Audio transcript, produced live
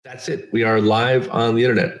That's it. We are live on the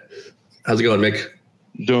internet. How's it going, Mick?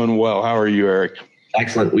 Doing well. How are you, Eric?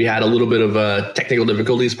 Excellent. We had a little bit of technical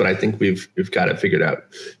difficulties, but I think we've got it figured out.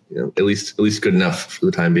 At least good enough for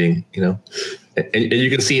the time being. And you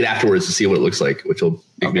can see it afterwards to see what it looks like, which will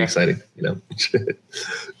be exciting.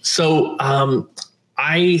 So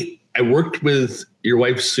I worked with your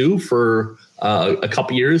wife Sue for a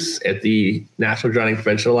couple years at the National Drowning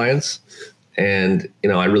Prevention Alliance, and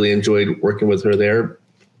I really enjoyed working with her there.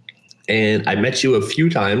 And I met you a few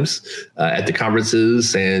times at the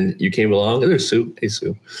conferences, and you came along. There's Sue. Hey,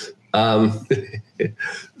 Sue.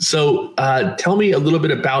 So tell me a little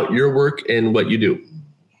bit about your work and what you do.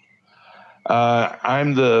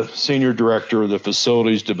 I'm the Senior Director of the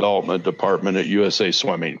Facilities Development Department at USA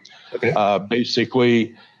Swimming. Okay.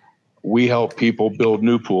 Basically, we help people build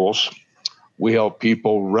new pools. We help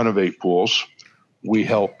people renovate pools. We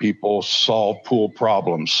help people solve pool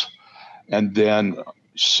problems. And then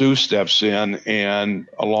Sue steps in, and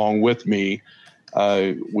along with me,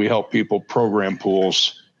 we help people program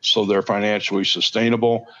pools so they're financially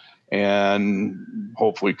sustainable and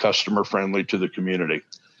hopefully customer friendly to the community.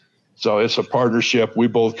 So it's a partnership. We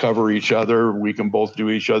both cover each other. We can both do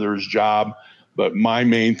each other's job. But my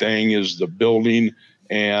main thing is the building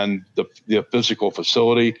and the physical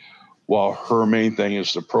facility, while her main thing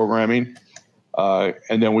is the programming.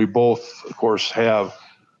 And then we both, of course, have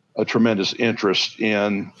a tremendous interest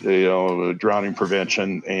in drowning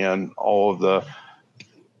prevention and all of the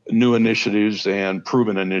new initiatives and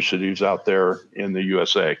proven initiatives out there in the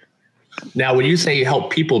USA. Now, when you say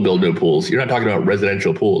help people build new pools, you're not talking about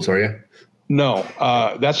residential pools, are you? No,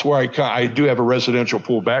 that's where I do have a residential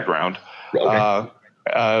pool background. Okay.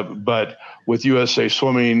 But with USA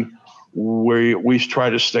Swimming, we try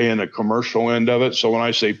to stay in the commercial end of it. So when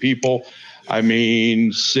I say people, I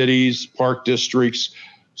mean cities, park districts,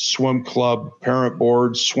 swim club, parent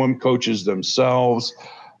boards, swim coaches themselves,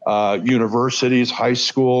 universities, high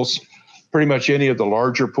schools, pretty much any of the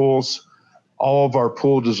larger pools. All of our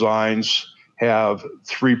pool designs have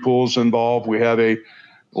 3 pools involved. We have a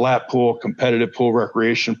lap pool, competitive pool,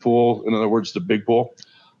 recreation pool, in other words, the big pool.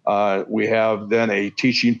 We have then a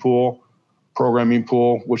teaching pool, programming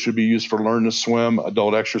pool, which would be used for learn to swim,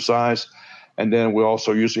 adult exercise. And then we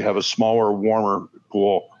also usually have a smaller, warmer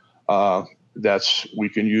pool that's we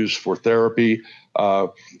can use for therapy,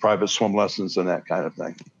 private swim lessons, and that kind of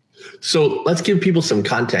thing. So let's give people some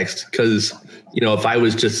context, because if I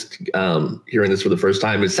was just hearing this for the first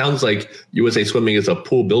time, it sounds like USA Swimming is a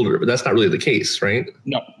pool builder, but that's not really the case, right?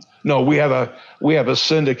 No, we have a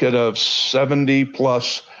syndicate of 70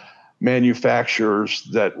 plus manufacturers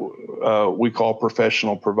that we call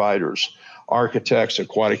professional providers, architects,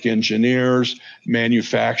 aquatic engineers,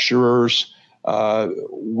 manufacturers.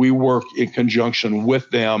 We work in conjunction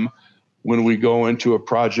with them when we go into a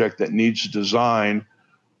project that needs design.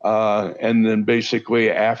 And then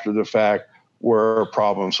basically after the fact, we're a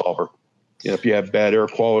problem solver. If you have bad air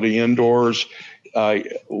quality indoors,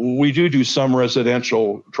 we do some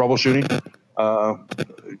residential troubleshooting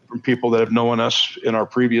from people that have known us in our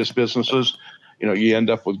previous businesses. You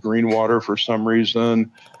end up with green water for some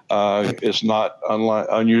reason. It's not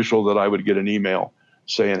unusual that I would get an email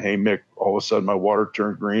saying, "Hey, Mick, all of a sudden my water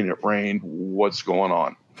turned green. It rained. What's going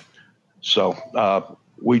on?" So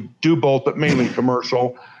we do both, but mainly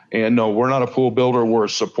commercial. And no, we're not a pool builder. We're a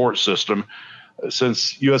support system.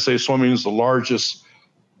 Since USA Swimming is the largest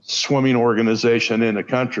swimming organization in the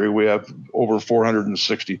country, we have over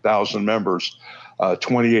 460,000 members,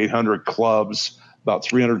 2,800 clubs, about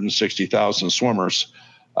 360,000 swimmers.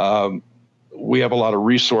 We have a lot of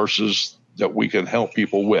resources that we can help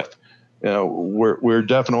people with. We're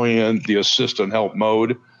definitely in the assist and help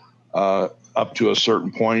mode up to a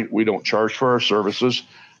certain point. We don't charge for our services.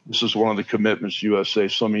 This is one of the commitments USA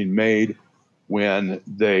Swimming made when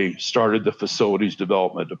they started the Facilities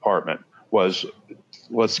Development Department, was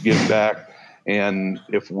let's give back. And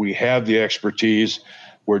if we have the expertise,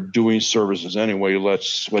 we're doing services anyway,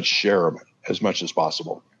 let's share them as much as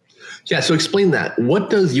possible. Yeah, so explain that. What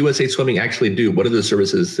does USA Swimming actually do? What are the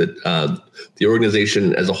services that the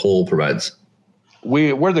organization as a whole provides?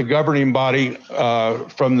 We're the governing body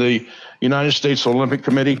from the United States Olympic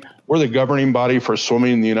Committee. We're the governing body for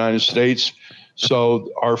swimming in the United States. So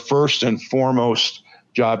our first and foremost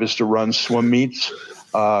job is to run swim meets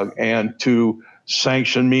and to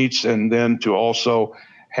sanction meets, and then to also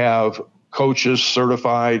have coaches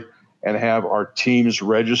certified and have our teams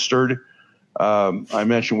registered. I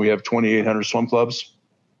mentioned we have 2,800 swim clubs.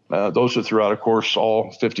 Those are throughout, of course,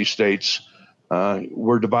 all 50 states.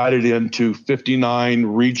 We're divided into 59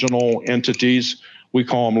 regional entities. We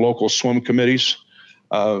call them local swim committees.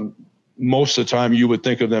 most of the time you would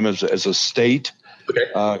think of them as a state.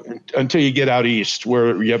 Okay. Until you get out east,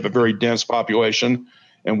 where you have a very dense population,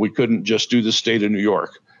 and we couldn't just do the state of New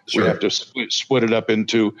York. Sure. We have to split it up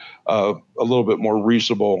into a little bit more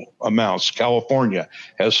reasonable amounts. California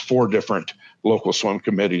has 4 different local swim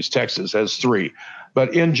committees. Texas has 3.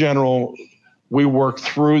 But in general, we work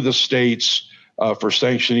through the states for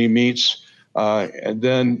sanctioning meets, and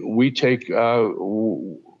then we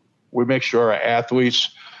make sure our athletes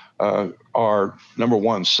are, number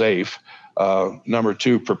one, safe, number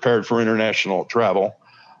 2, prepared for international travel,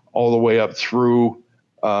 all the way up through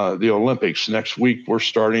the Olympics. Next week, we're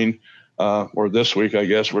starting, or this week, I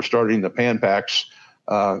guess, we're starting the Pan Pacs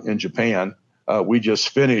in Japan. We just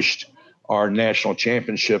finished our national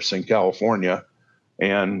championships in California.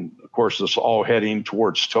 And of course, it's all heading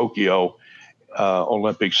towards Tokyo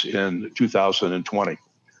Olympics in 2020.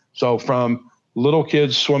 So from little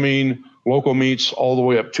kids swimming local meets all the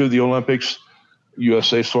way up to the Olympics,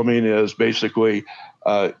 USA Swimming is basically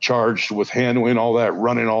charged with handling all that,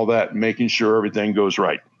 running all that, making sure everything goes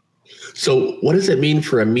right. So what does it mean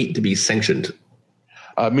for a meet to be sanctioned?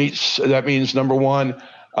 Meets, that means, number one,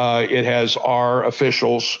 it has our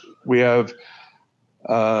officials. We have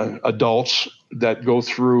adults that go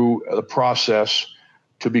through the process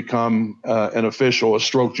to become an official, a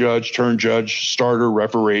stroke judge, turn judge, starter,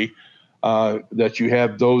 referee, that you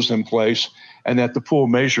have those in place, and that the pool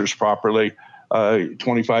measures properly,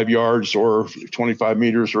 25 yards or 25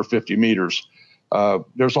 meters or 50 meters.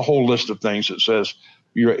 There's a whole list of things that says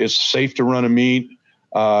it's safe to run a meet,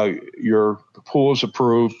 the pool is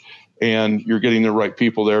approved, and you're getting the right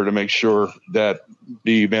people there to make sure that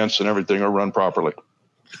the events and everything are run properly.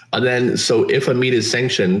 And then, so if a meet is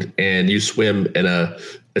sanctioned and you swim in a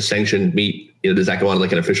sanctioned meet, does that go on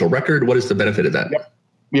like an official record? What is the benefit of that?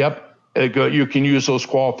 Yep. You can use those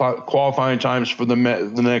qualifying times for the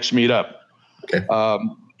next meet up. Okay.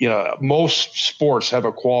 Most sports have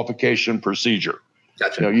a qualification procedure.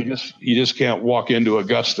 Gotcha. You just can't walk into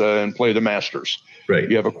Augusta and play the Masters. Right.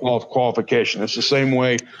 You have a qualification. It's the same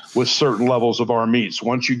way with certain levels of our meets.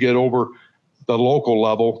 Once you get over the local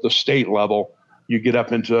level, the state level, you get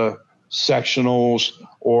up into sectionals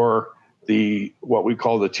or what we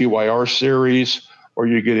call the TYR series, or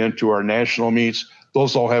you get into our national meets.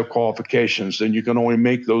 Those all have qualifications, and you can only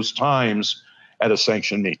make those times at a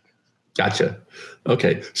sanctioned meet. Gotcha.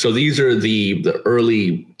 Okay. So these are the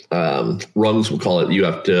early rungs, we'll call it, you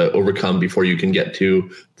have to overcome before you can get to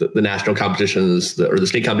the national competitions, or the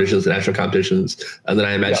state competitions, the national competitions, and then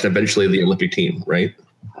I imagine eventually the Olympic team, right?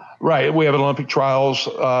 Right. We have an Olympic trials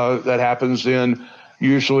that happens in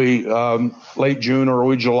usually late June or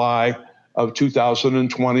early July of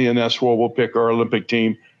 2020, and that's where we'll pick our Olympic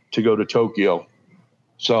team to go to Tokyo.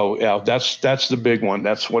 So yeah, that's the big one.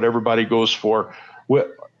 That's what everybody goes for.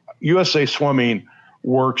 USA Swimming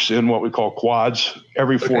works in what we call quads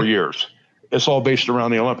every 4 years. It's all based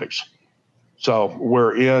around the Olympics. So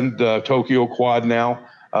we're in the Tokyo quad now.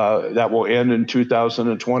 That will end in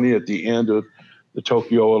 2020 at the end of the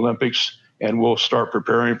Tokyo Olympics, and we'll start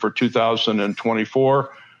preparing for 2024,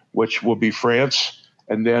 which will be France.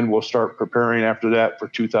 And then we'll start preparing after that for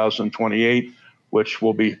 2028, which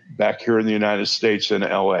will be back here in the United States in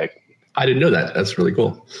LA. I didn't know that. That's really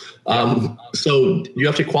cool. So you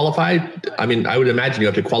have to qualify. I mean, I would imagine you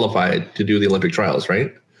have to qualify to do the Olympic trials,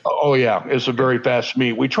 right? Oh yeah. It's a very fast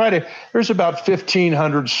meet. There's about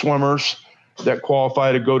 1,500 swimmers that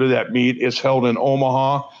qualify to go to that meet. It's held in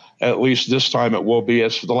Omaha. At least this time it will be,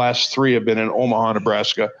 as the last 3 have been in Omaha,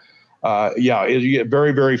 Nebraska. You get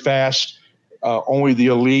very, very fast. Only the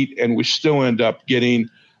elite, and we still end up getting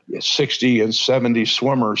 60 and 70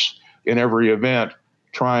 swimmers in every event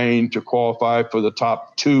trying to qualify for the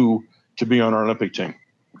top 2 to be on our Olympic team.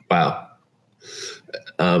 Wow.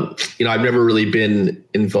 I've never really been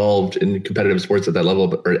involved in competitive sports at that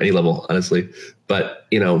level, or any level, honestly. But,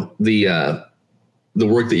 the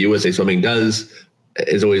work that USA Swimming does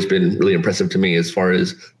has always been really impressive to me, as far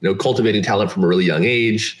as, cultivating talent from a really young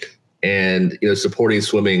age and, supporting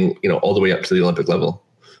swimming, all the way up to the Olympic level.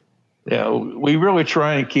 Yeah, we really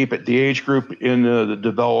try and keep it the age group in the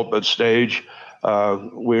development stage.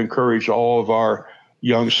 We encourage all of our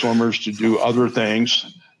young swimmers to do other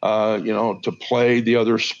things, to play the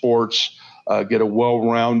other sports, get a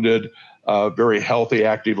well-rounded, very healthy,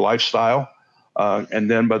 active lifestyle. And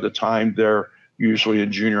then by the time they're usually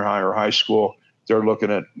in junior high or high school, they're looking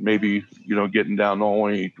at maybe, getting down to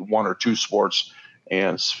only 1 or 2 sports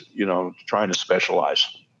and, trying to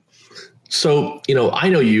specialize. So, I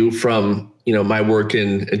know you from, my work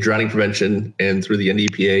in drowning prevention and through the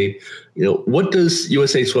NDPA. What does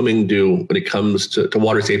USA Swimming do when it comes to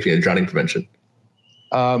water safety and drowning prevention?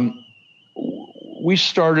 we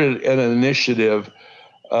started an initiative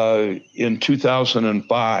in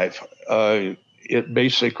 2005. It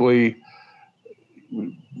basically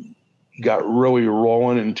got really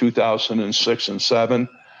rolling in 2006 and 7.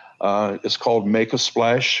 It's called Make a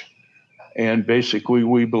Splash. And basically,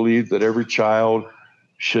 we believe that every child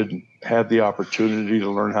should have the opportunity to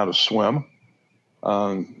learn how to swim.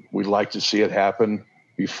 We'd like to see it happen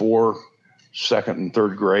before second and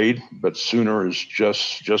third grade, but sooner is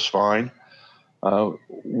just fine.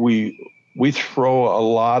 We throw a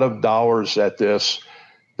lot of dollars at this,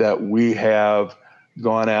 that we have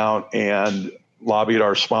gone out and lobbied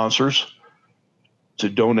our sponsors to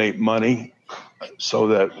donate money so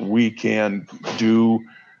that we can do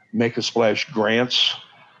Make a Splash grants.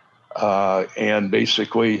 And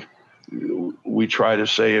basically, we try to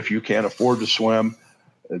say, if you can't afford to swim,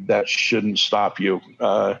 that shouldn't stop you.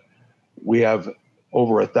 We have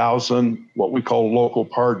over 1,000 what we call local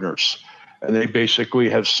partners, and they basically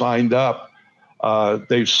have signed up.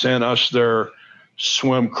 They've sent us their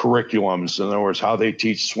swim curriculums, in other words, how they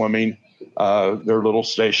teach swimming, their little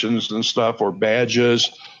stations and stuff, or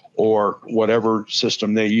badges, or whatever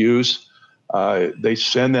system they use. They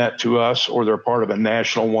send that to us, or they're part of a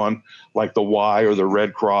national one like the Y or the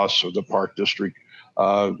Red Cross or the Park District,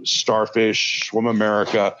 Starfish, Swim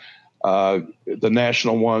America. The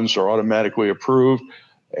national ones are automatically approved.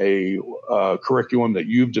 A curriculum that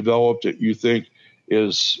you've developed that you think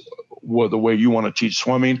is the way you want to teach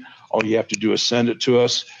swimming, all you have to do is send it to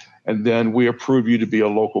us, and then we approve you to be a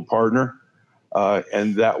local partner.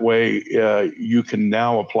 And that way you can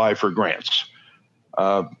now apply for grants.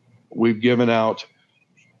 We've given out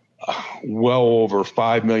well over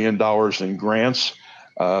 $5 million in grants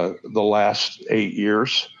the last 8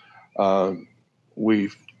 years.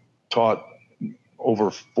 We've taught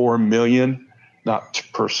over 4 million, not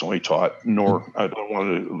personally taught, nor I don't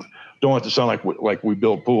want it to sound like we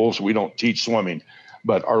build pools. We don't teach swimming,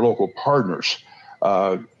 but our local partners,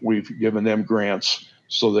 we've given them grants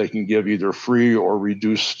so they can give either free or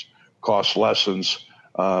reduced cost lessons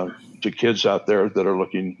to kids out there that are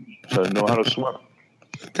looking to know how to swim.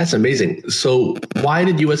 That's amazing. So why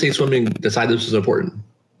did USA Swimming decide this was important?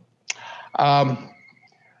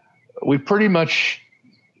 We pretty much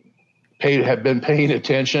have been paying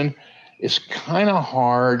attention. It's kind of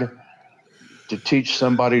hard to teach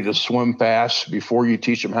somebody to swim fast before you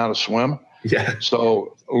teach them how to swim. Yeah.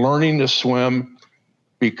 So learning to swim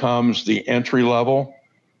becomes the entry level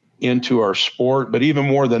into our sport. But even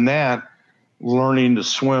more than that, learning to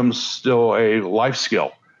swim is still a life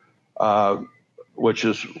skill, which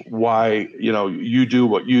is why, you do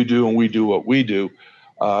what you do and we do what we do.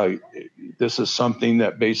 This is something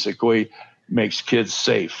that basically makes kids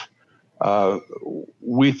safe.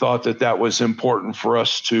 We thought that was important for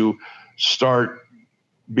us to start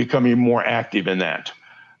becoming more active in that.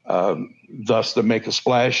 Thus the Make a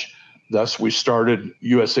Splash. Thus we started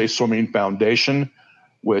USA Swimming Foundation,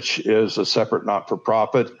 which is a separate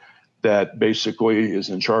not-for-profit that basically is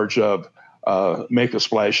in charge of Make a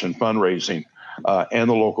Splash and fundraising and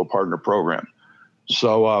the local partner program.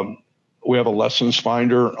 So we have a lessons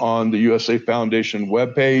finder on the USA Foundation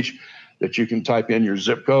webpage that you can type in your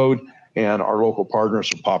zip code, and our local partners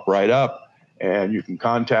will pop right up, and you can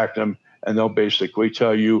contact them, and they'll basically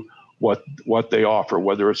tell you what they offer,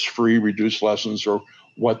 whether it's free, reduced lessons, or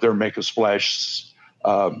what their Make a Splash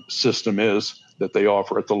system is that they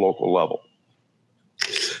offer at the local level.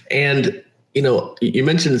 And you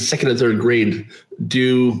mentioned second and third grade.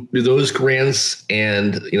 Do those grants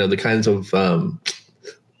and the kinds of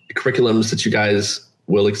curriculums that you guys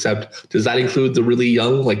will accept, does that include the really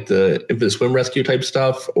young, like the infant swim rescue type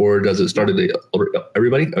stuff, or does it start at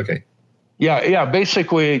everybody? Okay. Yeah.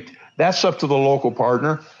 Basically, that's up to the local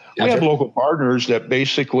partner. Gotcha. We have local partners that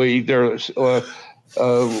basically there's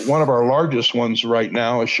one of our largest ones right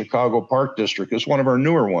now is Chicago Park District. It's one of our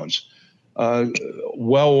newer ones.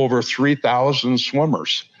 Well over 3,000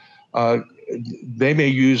 swimmers. They may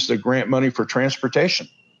use the grant money for transportation.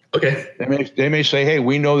 Okay. They may say, hey,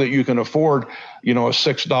 we know that you can afford, a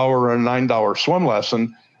 $6 or a $9 swim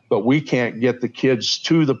lesson, but we can't get the kids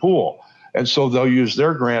to the pool. And so they'll use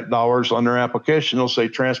their grant dollars on their application. They'll say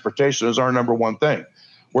transportation is our number one thing.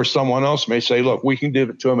 Where someone else may say, look, we can give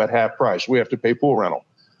it to them at half price. We have to pay pool rental.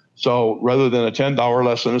 So rather than a $10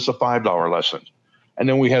 lesson, it's a $5 lesson. And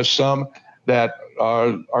then we have some that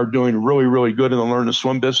are doing really, really good in the learn to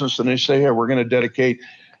swim business. And they say, hey, we're going to dedicate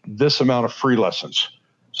this amount of free lessons.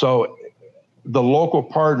 So the local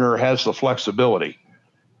partner has the flexibility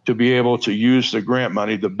to be able to use the grant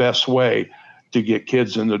money the best way to get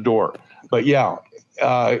kids in the door. But yeah,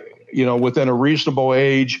 within a reasonable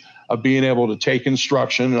age, of being able to take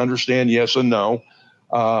instruction and understand yes and no,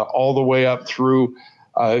 all the way up through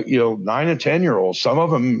 9 and 10-year-olds. Some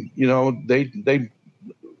of them, the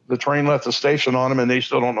train left the station on them and they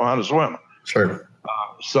still don't know how to swim. Sure.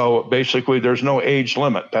 So basically, there's no age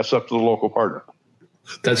limit. That's up to the local partner.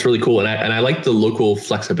 That's really cool, and I like the local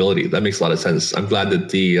flexibility. That makes a lot of sense. I'm glad that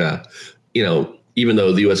the even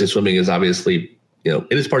though the USA Swimming is obviously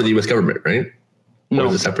it is part of the U.S. government, right? No, or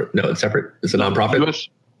is it separate? No, it's separate. It's a nonprofit.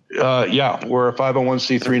 We're a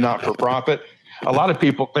 501c3 not-for-profit. A lot of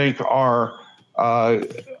people think our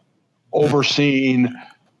overseeing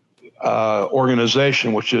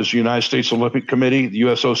organization, which is United States Olympic Committee, the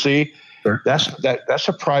USOC, sure. That's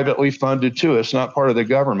a privately funded too. It's not part of the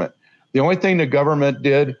government. The only thing the government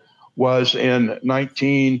did was in the late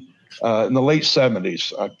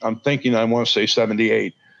 70s. I'm thinking I want to say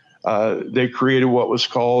 78. They created what was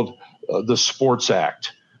called the Sports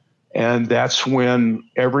Act, and that's when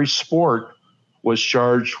every sport was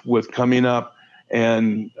charged with coming up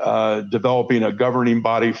and developing a governing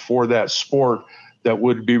body for that sport that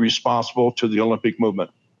would be responsible to the Olympic movement.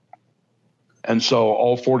 And so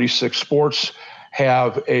all 46 sports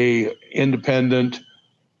have a independent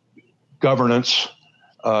governance,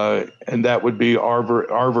 and that would be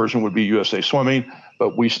our version would be USA Swimming,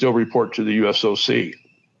 but we still report to the USOC.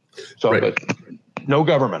 So, right. But no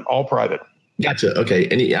government, all private. Gotcha. Okay,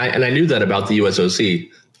 and I knew that about the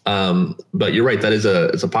USOC, but you're right. That is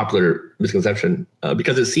a popular misconception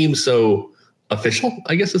because it seems so official.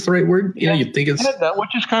 I guess is the right word. You'd think it's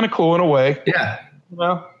which is kind of cool in a way. Yeah.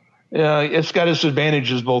 Well, it's got its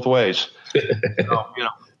advantages both ways.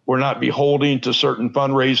 We're not beholden to certain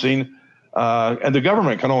fundraising. And the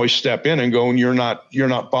government can always step in and go, and you're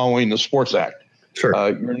not following the Sports Act. Sure.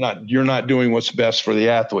 You're not doing what's best for the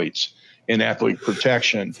athletes in athlete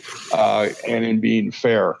protection and in being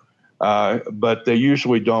fair. But they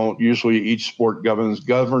usually don't. Usually each sport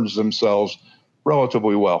governs themselves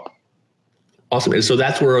relatively well. Awesome. And so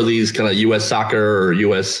that's where these kind of U.S. soccer or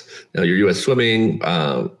your U.S. swimming,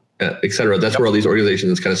 et cetera. That's where all these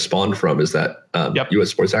organizations kind of spawned from. Is that U.S.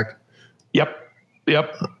 Sports Act? Yep.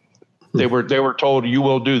 They were told you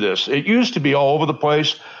will do this. It used to be all over the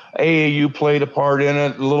place. AAU played a part in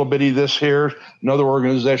it, a little bitty this here. Another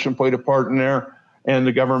organization played a part in there, and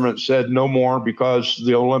the government said no more because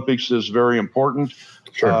the Olympics is very important.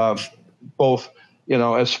 Sure. Both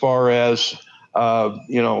as far as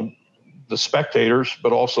the spectators,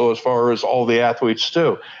 but also as far as all the athletes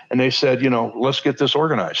too. And they said, let's get this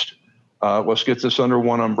organized. Let's get this under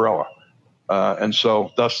one umbrella. And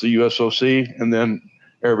so thus the USOC, and then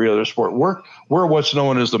every other sport. We're what's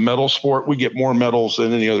known as the medal sport. We get more medals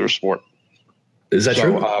than any other sport. Is that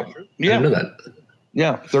true? Yeah. I didn't know that.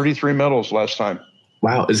 Yeah, 33 medals last time.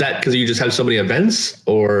 Wow. Is that because you just have so many events,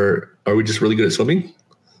 or are we just really good at swimming?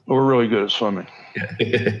 We're really good at swimming.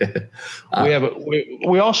 We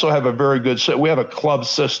also have a very good we have a club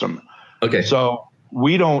system. Okay. So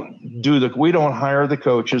we don't hire the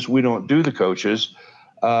coaches. We don't do the coaches.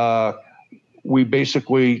 We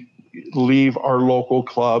basically leave our local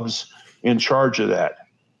clubs in charge of that.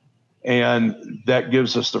 And that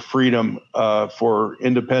gives us the freedom for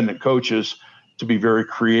independent coaches to be very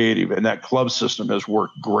creative. And that club system has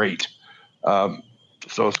worked great.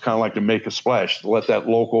 So it's kind of like to make a splash, to let that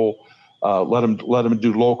local, let them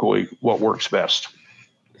do locally what works best.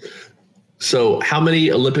 So how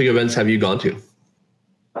many Olympic events have you gone to?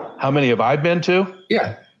 How many have I been to?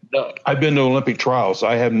 Yeah. I've been to Olympic trials.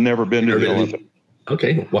 I have never been to the Olympics.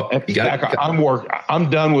 Okay. Well, I'm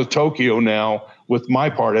done with Tokyo now with my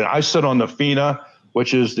part. And I sit on the FINA,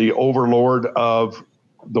 which is the overlord of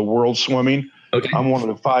the world swimming. Okay. I'm one of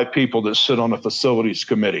the 5 people that sit on the facilities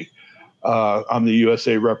committee. I'm the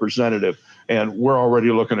USA representative, and we're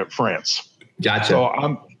already looking at France. Gotcha.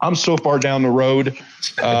 So I'm so far down the road.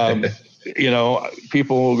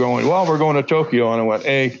 People going, well, we're going to Tokyo. And I went,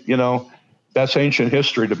 hey, that's ancient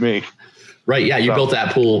history to me. Right. Yeah. You built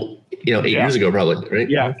that pool, 8 years ago, probably. Right.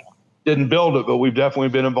 Yeah. Didn't build it, but we've definitely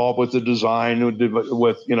been involved with the design with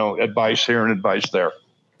advice here and advice there.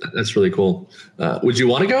 That's really cool. Would you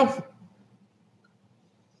want to go?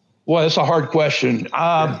 Well, it's a hard question.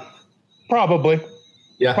 Probably.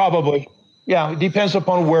 Yeah. Probably. Yeah. It depends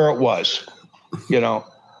upon where it was.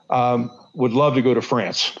 Would love to go to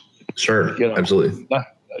France. Sure. Absolutely.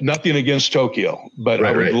 Nothing against Tokyo, but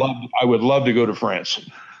I would love to go to France.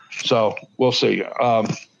 So we'll see.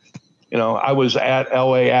 I was at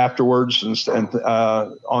LA afterwards and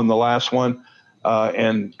on the last one,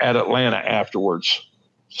 and at Atlanta afterwards.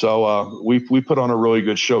 So we put on a really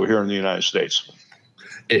good show here in the United States.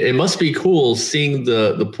 It must be cool seeing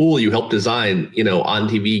the pool you helped design, on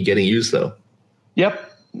TV getting used though. Yep.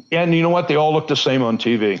 And you know what? They all look the same on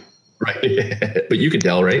TV. Right. But you can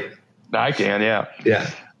tell, right? I can, yeah. Yeah.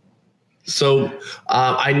 So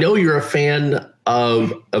I know you're a fan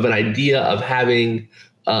of an idea of having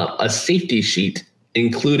a safety sheet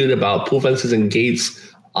included about pool fences and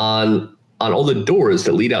gates on all the doors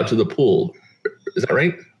that lead out to the pool. Is that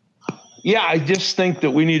right? Yeah, I just think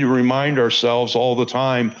that we need to remind ourselves all the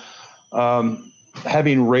time,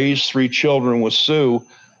 having raised 3 children with Sue,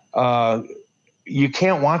 you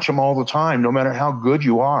can't watch them all the time, no matter how good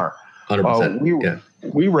you are. 100%.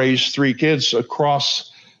 We raised 3 kids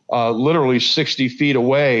across literally 60 feet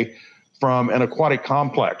away from an aquatic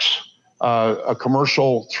complex, a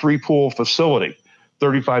commercial 3-pool facility,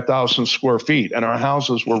 35,000 square feet, and our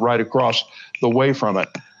houses were right across the way from it.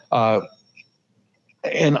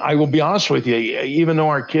 And I will be honest with you, even though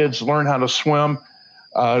our kids learned how to swim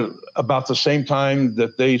about the same time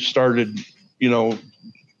that they started,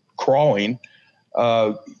 crawling,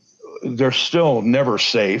 they're still never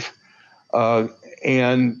safe.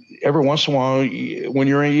 And every once in a while, when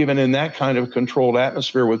you're even in that kind of controlled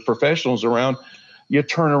atmosphere with professionals around, you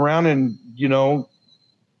turn around and,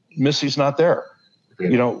 Missy's not there.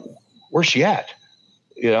 Where's she at?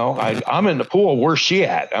 I'm in the pool. Where's she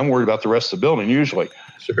at? I'm worried about the rest of the building usually.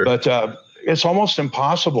 Sure. But it's almost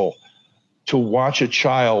impossible to watch a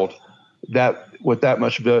child with that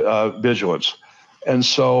much vigilance. And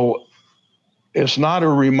so it's not a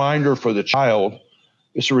reminder for the child.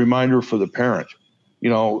 It's a reminder for the parent.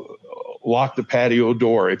 Lock the patio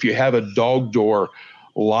door. If you have a dog door,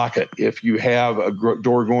 lock it. If you have a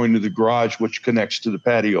door going to the garage, which connects to the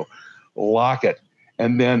patio, lock it.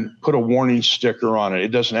 And then put a warning sticker on it. It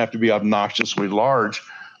doesn't have to be obnoxiously large,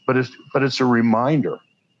 but it's a reminder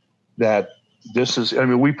that this is,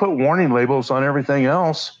 we put warning labels on everything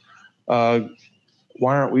else. Why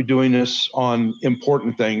aren't we doing this on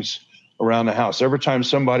important things around the house? Every time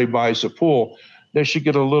somebody buys a pool, they should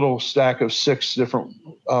get a little stack of 6 different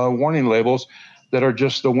warning labels that are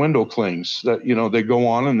just the window clings that, they go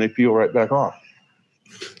on and they peel right back off.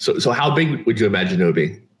 So how big would you imagine it would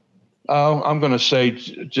be? I'm going to say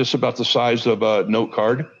just about the size of a note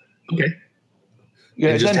card. Okay. Yeah,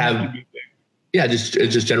 and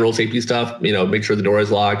just general safety stuff. Make sure the door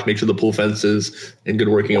is locked. Make sure the pool fence is in good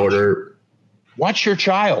working order. Watch your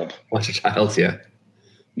child. Yeah.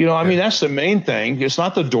 That's the main thing. It's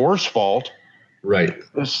not the door's fault. Right.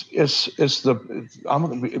 I'm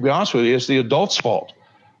going to be honest with you. It's the adult's fault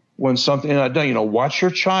when something. Watch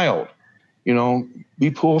your child. Be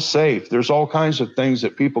pool safe. There's all kinds of things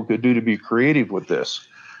that people could do to be creative with this.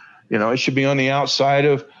 It should be on the outside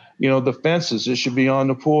of, the fences. It should be on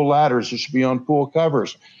the pool ladders. It should be on pool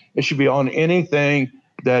covers. It should be on anything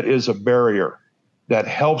that is a barrier that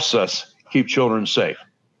helps us keep children safe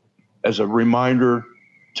as a reminder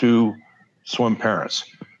to swim parents.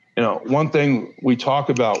 One thing we talk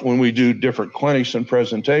about when we do different clinics and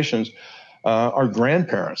presentations are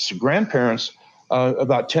grandparents. Grandparents,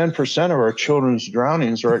 about 10% of our children's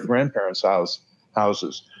drownings are at grandparents'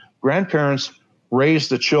 houses. Grandparents raised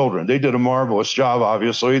the children. They did a marvelous job,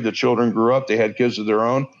 obviously. The children grew up. They had kids of their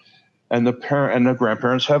own. And the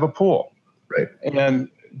grandparents have a pool. Right. And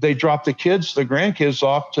they drop the grandkids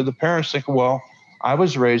off to the parents thinking, well, I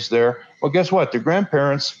was raised there. Well, guess what? The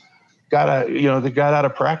grandparents got out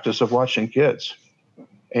of practice of watching kids.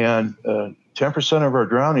 And 10% of our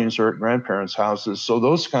drownings are at grandparents' houses. So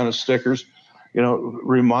those kind of stickers,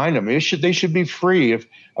 remind them. They should be free. If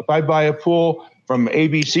I buy a pool from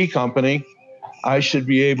ABC company, I should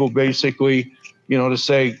be able basically, to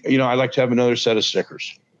say, I'd like to have another set of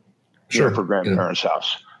stickers. Sure. For grandparents'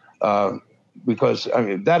 house. Because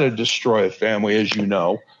that'd destroy a family, as you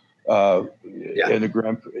know. And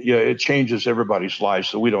it changes everybody's life,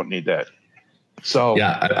 so we don't need that. So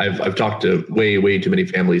I've talked to way too many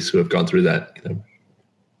families who have gone through that.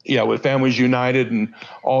 Yeah, with Families United and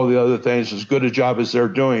all the other things, as good a job as they're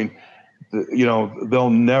doing, they'll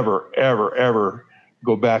never, ever, ever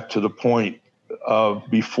go back to the point of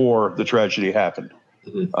before the tragedy happened.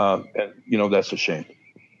 Mm-hmm. And that's a shame.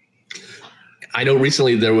 I know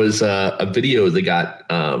recently there was a video that got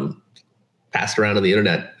passed around on the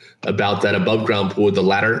internet about that above ground pool with the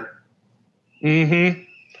ladder.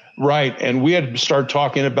 Mm-hmm. Right. And we had started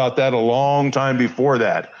talking about that a long time before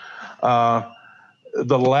that.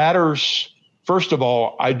 The ladders, first of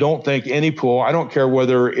all, I don't think any pool, I don't care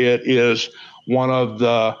whether it is one of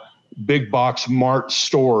the big box mart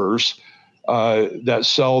stores that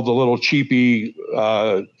sell the little cheapy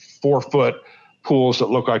 4-foot pools that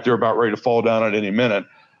look like they're about ready to fall down at any minute.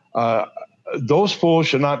 Those pools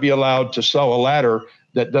should not be allowed to sell a ladder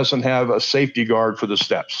that doesn't have a safety guard for the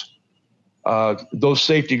steps. Those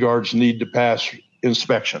safety guards need to pass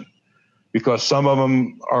inspection, because some of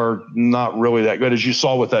them are not really that good, as you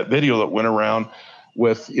saw with that video that went around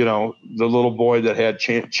with, the little boy that had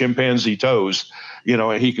chimpanzee toes,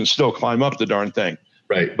 and he can still climb up the darn thing.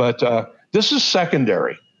 Right. But this is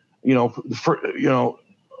secondary,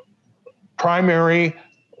 primary,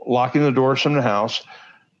 locking the doors from the house,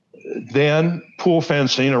 then pool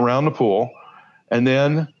fencing around the pool, and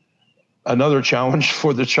then another challenge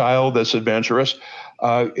for the child that's adventurous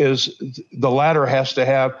is the ladder has to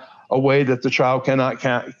have a way that the child cannot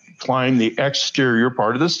climb the exterior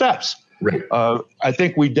part of the steps. Right. I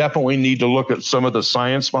think we definitely need to look at some of the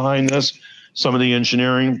science behind this, some of the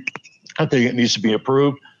engineering. I think it needs to be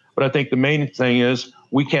approved. But I think the main thing is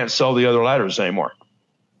we can't sell the other ladders anymore.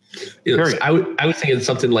 I was thinking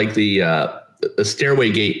something like the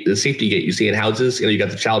stairway gate, the safety gate you see in houses. You got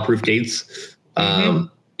the childproof gates. Mm-hmm.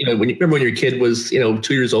 When your kid was 2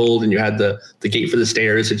 years old and you had the gate for the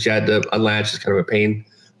stairs that you had to unlatch, is kind of a pain.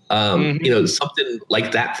 Something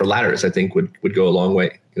like that for ladders, I think would go a long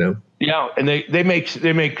way. Yeah, and they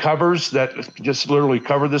make covers that just literally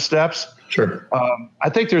cover the steps. Sure. I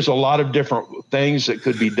think there's a lot of different things that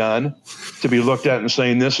could be done to be looked at and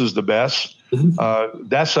saying this is the best. Mm-hmm.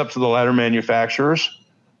 That's up to the ladder manufacturers,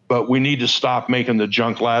 but we need to stop making the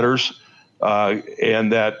junk ladders.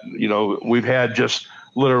 And that we've had just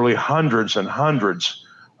literally hundreds and hundreds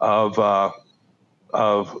of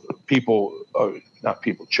people,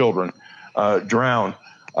 children drown.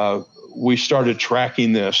 We started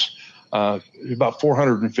tracking this. About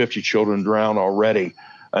 450 children drowned already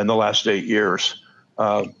in the last 8 years.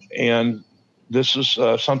 And this is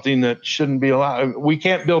something that shouldn't be allowed. We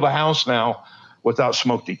can't build a house now without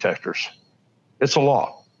smoke detectors. It's a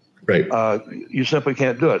law. Right. You simply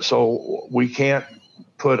can't do it. So we can't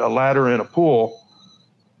put a ladder in a pool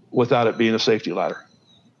without it being a safety ladder.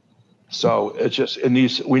 So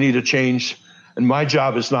we need to change. And my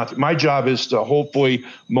job is to hopefully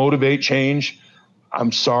motivate change.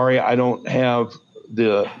 I'm sorry, I don't have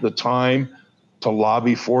the time to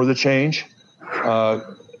lobby for the change.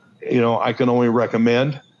 I can only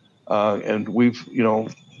recommend, and we've,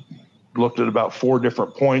 looked at about 4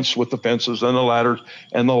 different points with the fences and the ladders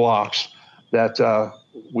and the locks that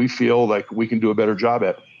we feel like we can do a better job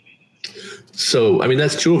at. So,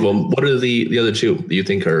 that's 2 of them. What are the other 2 that you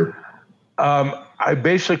think are? I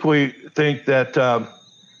basically think that,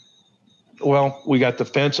 we got the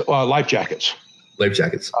fence, life jackets. Life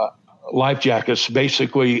jackets. Life jackets,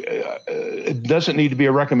 basically, it doesn't need to be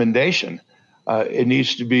a recommendation. It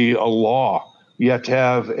needs to be a law. You have to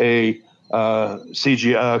have a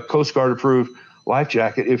Coast Guard approved life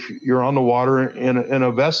jacket if you're on the water in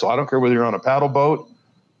a vessel. I don't care whether you're on a paddle boat,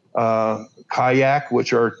 kayak,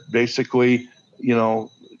 which are basically,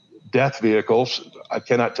 death vehicles. I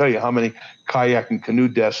cannot tell you how many kayak and canoe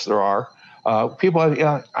deaths there are. I've been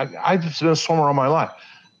a swimmer all my life.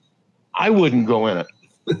 I wouldn't go in it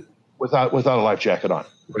without a life jacket on.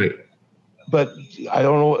 Right. But I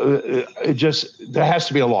don't know. There has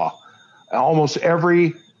to be a law. Almost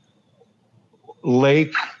every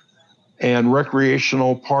lake and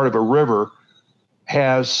recreational part of a river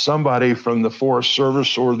has somebody from the Forest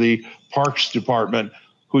Service or the Parks Department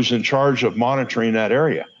who's in charge of monitoring that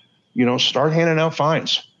area. Start handing out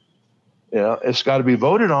fines. It's got to be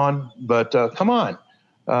voted on, but come on.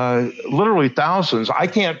 Literally thousands. I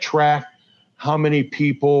can't track how many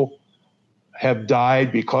people have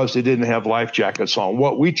died because they didn't have life jackets on.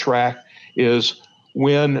 What we track is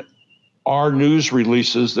when our news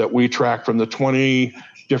releases that we track from the 20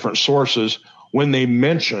 different sources, when they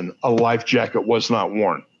mention a life jacket was not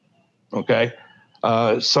worn. Okay.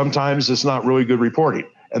 Sometimes it's not really good reporting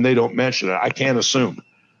and they don't mention it. I can't assume,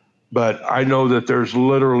 but I know that there's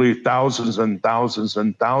literally thousands and thousands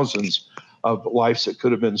and thousands of lives that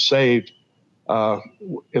could have been saved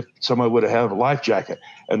if somebody would have had a life jacket.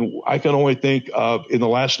 And I can only think of, in the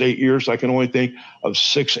last 8 years, I can only think of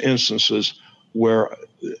 6 instances where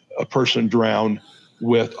a person drowned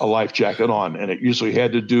with a life jacket on. And it usually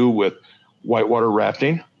had to do with whitewater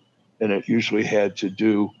rafting. And it usually had to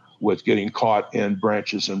do with getting caught in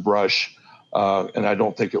branches and brush. And I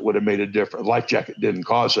don't think it would have made a difference. Life jacket didn't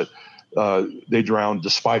cause it. They drowned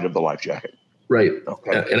despite of the life jacket. Right.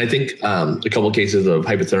 Okay. And I think a couple of cases of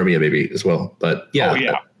hypothermia maybe as well. But yeah. Oh,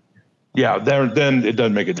 yeah. Yeah. Then it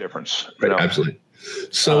doesn't make a difference. Right. Absolutely.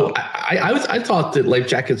 So I thought that life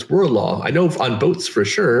jackets were a law. I know on boats for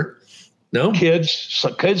sure. No? Kids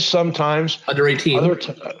sometimes. Under 18.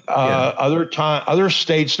 Other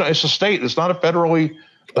states. No, it's a state. It's not a federally.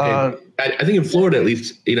 Okay. I think in Florida, at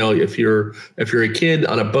least, if you're a kid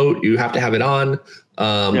on a boat, you have to have it on.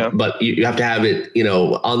 But you have to have it,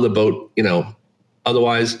 on the boat,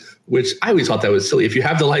 otherwise, which I always thought that was silly. If you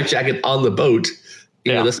have the life jacket on the boat,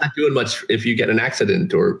 you know, that's not doing much if you get an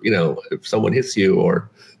accident or, you know, if someone hits you or,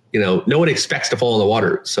 you know, no one expects to fall in the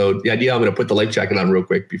water. So the idea I'm going to put the life jacket on real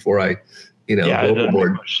quick before I, you know, go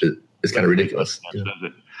overboard is kind of ridiculous.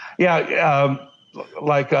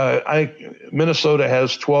 Minnesota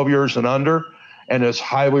has 12 years and under, and it's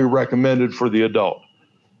highly recommended for the adult.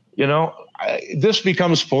 You know, this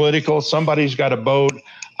becomes political. Somebody's got a boat.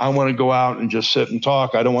 I want to go out and just sit and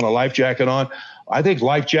talk. I don't want a life jacket on. I think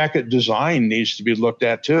life jacket design needs to be looked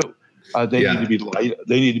at too. They need to be light.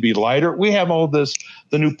 They need to be lighter. We have all the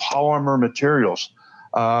new polymer materials.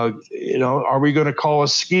 You know, are we going to call a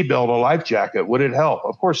ski belt a life jacket? Would it help?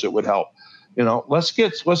 Of course it would help. You know, let's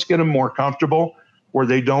get them more comfortable where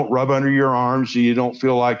they don't rub under your arms. And you don't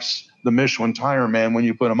feel like the Michelin tire man when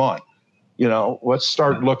you put them on. You know, let's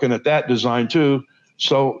start looking at that design too,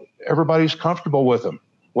 so everybody's comfortable with them.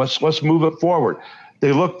 Let's move it forward.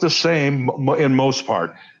 They look the same in most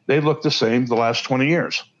part. They look the same the last 20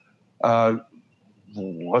 years.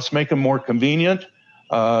 Let's make them more convenient.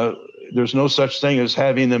 There's no such thing as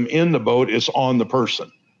having them in the boat. It's on the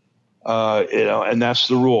person. You know, and that's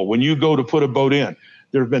the rule. When you go to put a boat in,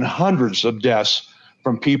 there have been hundreds of deaths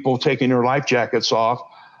from people taking their life jackets off,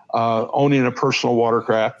 owning a personal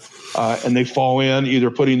watercraft, and they fall in either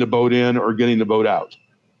putting the boat in or getting the boat out.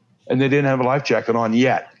 And they didn't have a life jacket on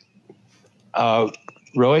yet.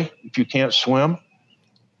 Really? If you can't swim?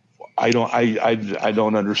 I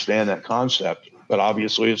don't understand that concept, but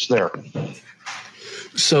obviously it's there.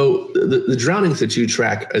 So the drownings that you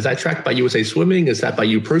track, is that tracked by USA Swimming? Is that by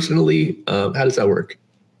you personally? How does that work?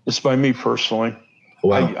 It's by me personally.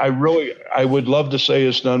 Wow. I would love to say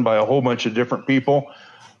it's done by a whole bunch of different people,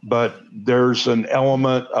 but there's an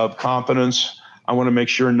element of confidence. I want to make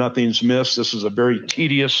sure nothing's missed. This is a very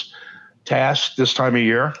tedious task this time of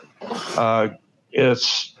year. It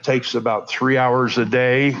takes about 3 hours a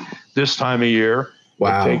day this time of year.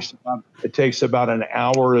 Wow. It takes about an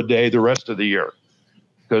hour a day the rest of the year,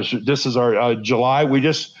 because this is our July. We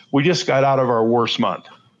just got out of our worst month.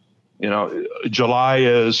 You know, July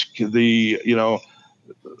is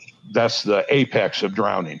that's the apex of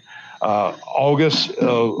drowning. August,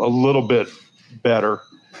 a little bit better,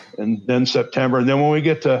 and then September. And then when we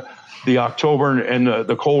get to the October and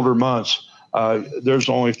the colder months, there's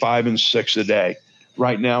only 5 and 6 a day.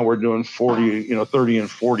 Right now we're doing 30 and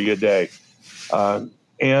 40 a day.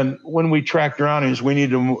 And when we track drownings, we need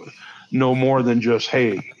to know more than just,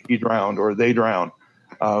 hey, he drowned or they drowned.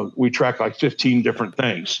 We track like 15 different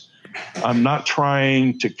things. I'm not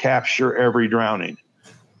trying to capture every drowning.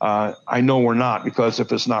 I know we're not, because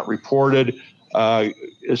if it's not reported,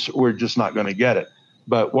 we're just not going to get it.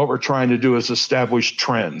 But what we're trying to do is establish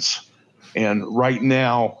trends. And right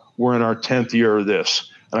now, we're in our 10th year of this.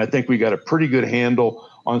 And I think we got a pretty good handle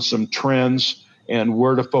on some trends and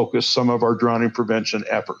where to focus some of our drowning prevention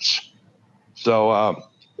efforts. So,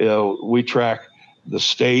 we track the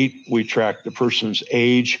state, we track the person's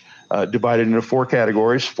age, divided into 4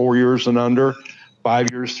 categories: 4 years and under,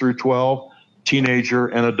 5 years through 12, teenager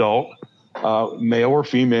and adult, male or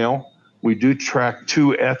female. We do track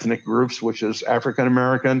 2 ethnic groups, which is African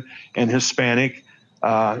American and Hispanic,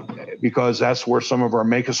 because that's where some of our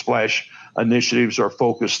Make a Splash initiatives are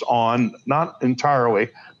focused on. Not entirely,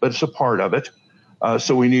 but it's a part of it.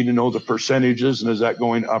 So we need to know the percentages, and is that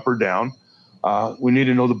going up or down? We need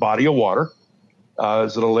to know the body of water.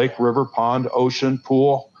 Is it a lake, river, pond, ocean,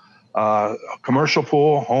 pool, commercial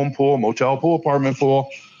pool, home pool, motel pool, apartment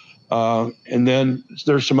pool? And then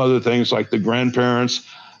there's some other things like the grandparents,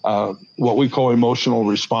 what we call emotional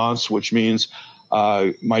response, which means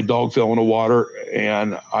my dog fell in the water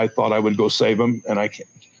and I thought I would go save him, and I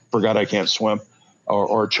forgot I can't swim,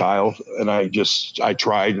 or a child, and I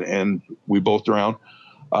tried and we both drowned.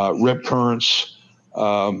 Rip currents,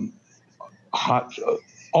 all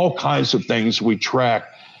kinds of things we track,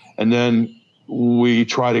 and then we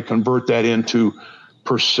try to convert that into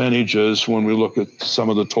percentages when we look at some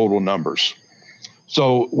of the total numbers.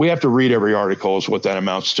 So we have to read every article is what that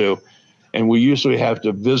amounts to. And we usually have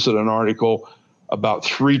to visit an article about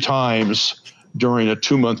 3 times during a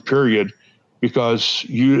 2-month period, because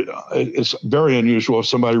it's very unusual if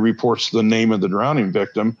somebody reports the name of the drowning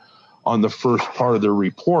victim on the first part of their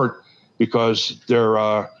report, because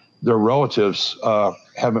their relatives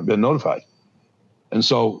haven't been notified. And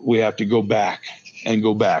so we have to go back and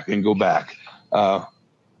go back and go back.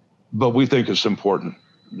 But we think it's important,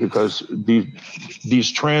 because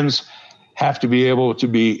these trends have to be able to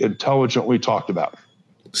be intelligently talked about.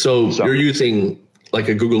 So you're using like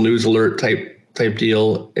a Google News alert type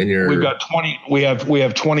deal in your. We've got 20. We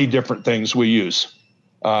have 20 different things we use.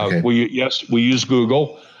 Okay. We use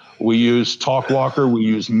Google, we use TalkWalker, we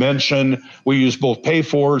use Mention, we use both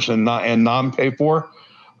pay-fors and non-pay-for,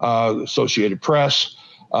 Associated Press.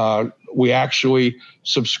 We actually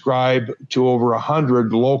subscribe to over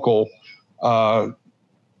 100 local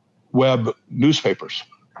web newspapers.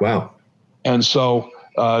 Wow. And so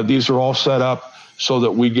these are all set up so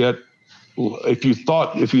that we get, if you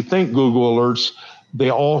think Google alerts,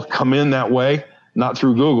 they all come in that way, not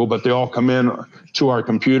through Google, but they all come in to our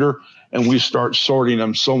computer and we start sorting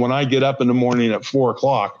them. So when I get up in the morning at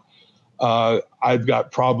 4:00, I've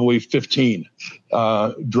got probably 15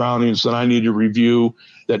 drownings that I need to review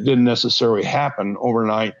that didn't necessarily happen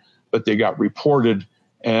overnight, but they got reported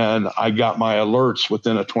and I got my alerts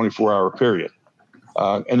within a 24-hour period.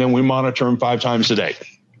 And then we monitor them 5 times a day.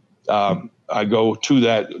 I go to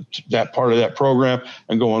that part of that program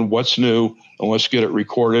and go on what's new and let's get it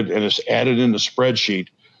recorded, and it's added in the spreadsheet.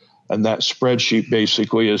 And that spreadsheet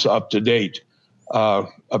basically is up to date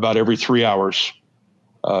about every 3 hours.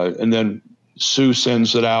 And then Sue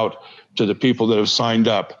sends it out to the people that have signed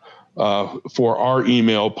up for our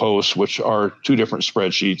email posts, which are 2 different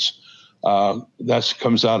spreadsheets. That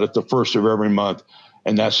comes out at the first of every month,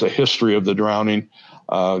 and that's the history of the drowning,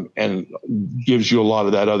 and gives you a lot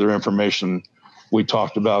of that other information we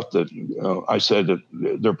talked about that I said that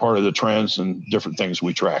they're part of the trends and different things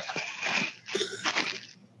we track.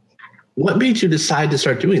 What made you decide to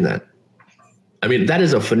start doing that? I mean, that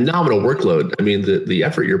is a phenomenal workload. I mean, the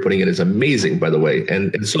effort you're putting in is amazing, by the way,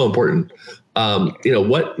 and it's so important.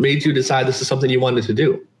 What made you decide this is something you wanted to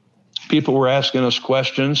do? People were asking us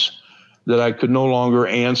questions that I could no longer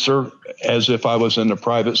answer as if I was in the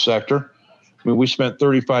private sector. I mean, we spent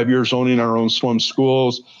 35 years owning our own swim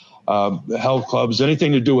schools, health clubs,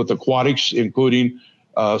 anything to do with aquatics, including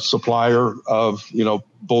supplier of,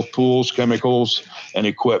 both pools, chemicals, and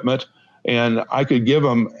equipment. And I could give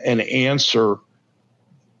them an answer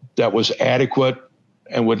that was adequate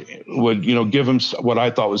and would give them what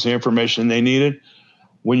I thought was the information they needed.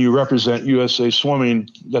 When you represent USA Swimming,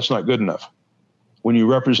 that's not good enough. When you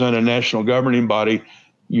represent a national governing body,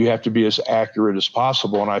 you have to be as accurate as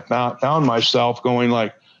possible. And I found myself going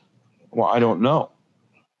like, well, I don't know.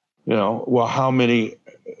 Well, how many,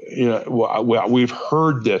 we've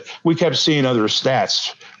heard this. We kept seeing other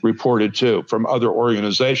stats reported too from other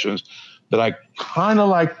organizations that I kind of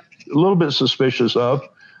like a little bit suspicious of.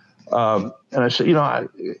 And I said,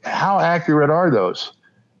 how accurate are those?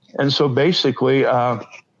 And so basically,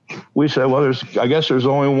 we said, well, I guess there's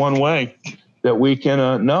only one way that we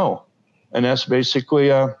can know. And that's basically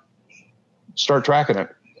start tracking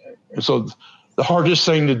it. And so the hardest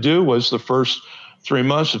thing to do was the first 3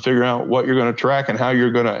 months to figure out what you're going to track and how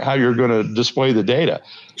you're going to display the data.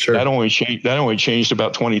 Sure. That only changed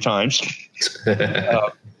about 20 times.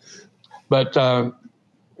 But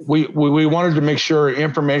we wanted to make sure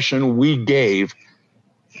information we gave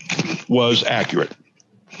was accurate.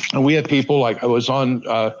 And we had people like I was on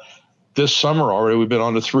this summer already. We've been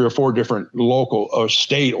on to 3 or 4 different local or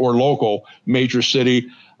state or local major city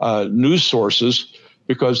news sources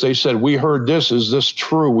because they said, we heard this. Is this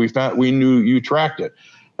true? We knew you tracked it.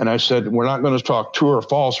 And I said, we're not going to talk true or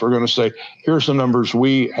false. We're going to say, here's the numbers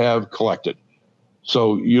we have collected.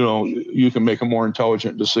 So, you can make a more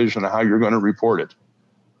intelligent decision on how you're going to report it.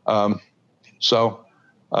 So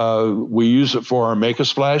we use it for our Make a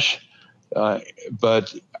Splash.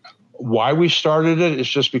 But why we started it is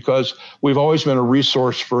just because we've always been a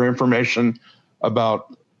resource for information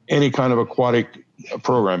about any kind of aquatic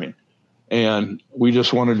programming. And we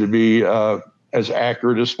just wanted to be as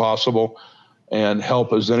accurate as possible and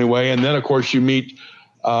help us anyway. And then, of course, you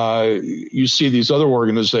see these other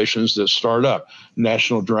organizations that start up,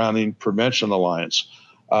 National Drowning Prevention Alliance.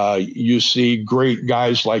 You see great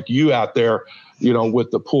guys like you out there, with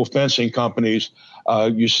the pool fencing companies.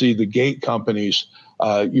 You see the gate companies.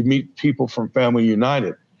 You meet people from Family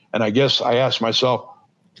United. And I guess I asked myself,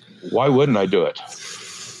 why wouldn't I do it?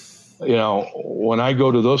 When I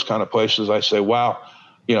go to those kind of places, I say, wow,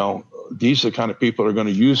 these are the kind of people that are going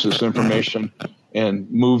to use this information and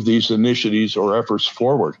move these initiatives or efforts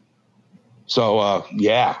forward. So,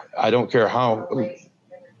 I don't care how.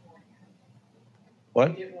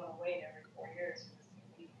 What?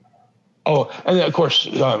 Oh, and then, of course,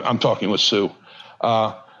 I'm talking with Sue.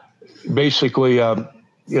 Basically,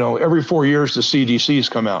 every 4 years the CDCs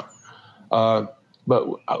come out.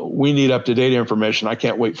 But we need up-to-date information. I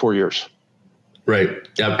can't wait 4 years. Right.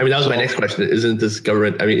 Yeah. I mean, that was my next question. Isn't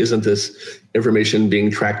this information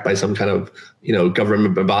being tracked by some kind of,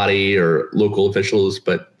 government body or local officials?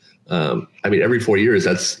 But every 4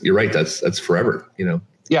 years, you're right. That's forever,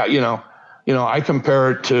 Yeah. I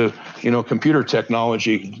compare it to, computer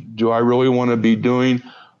technology. Do I really want to be doing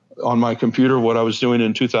on my computer what I was doing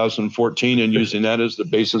in 2014 and using that as the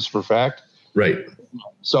basis for fact? Right.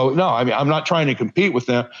 So, no, I mean, I'm not trying to compete with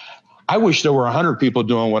them. I wish there were 100 people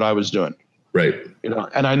doing what I was doing. Right.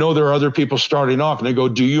 And I know there are other people starting off and they go,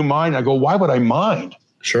 do you mind? I go, why would I mind?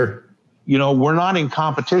 Sure. We're not in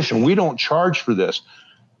competition. We don't charge for this.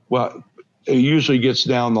 Well, it usually gets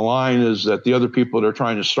down the line is that the other people that are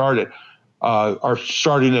trying to start it are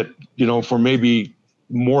starting it, for maybe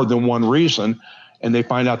more than one reason, and they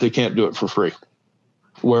find out they can't do it for free,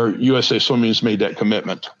 where USA Swimming has made that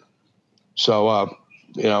commitment. So,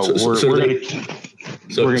 we're going to keep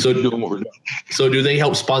doing what we're doing. So do they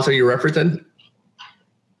help sponsor your effort then?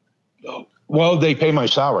 Well, they pay my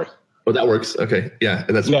salary. Oh, that works. Okay. Yeah.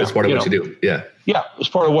 And that's part of what you do. Yeah. Yeah. It's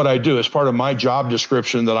part of what I do. It's part of my job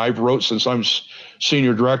description that I've wrote since I'm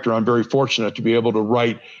senior director. I'm very fortunate to be able to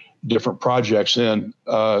write different projects in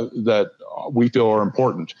that we feel are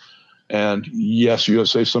important. And yes,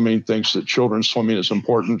 USA Swimming thinks that children's swimming is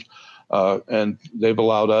important. And they've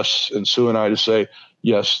allowed us and Sue and I to say,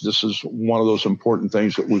 yes, this is one of those important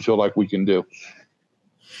things that we feel like we can do.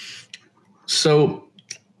 So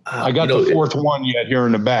I got the fourth one yet here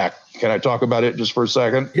in the back. Can I talk about it just for a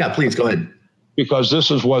second? Yeah, please go ahead. Because this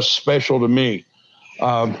is what's special to me.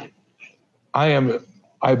 I've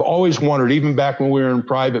always wondered, even back when we were in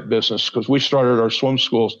private business, because we started our swim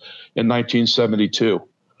schools in 1972.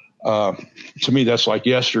 To me, that's like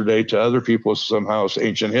yesterday. To other people, somehow it's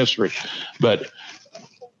ancient history. But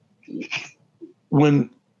when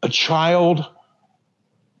a child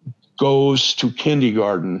goes to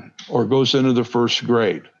kindergarten or goes into the first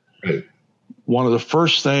grade, right, one of the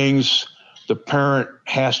first things the parent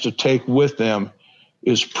has to take with them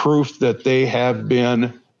is proof that they have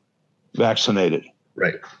been vaccinated.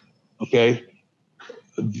 Right. Okay.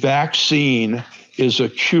 Vaccine is a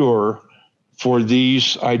cure for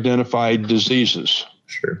these identified diseases.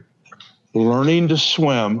 Sure. Learning to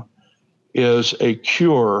swim is a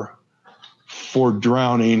cure for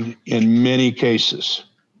drowning in many cases.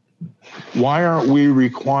 Why aren't we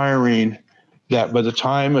requiring that by the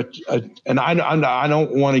time, and I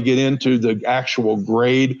don't want to get into the actual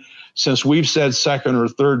grade, since we've said second or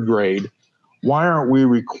third grade, why aren't we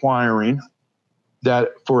requiring that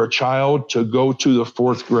for a child to go to the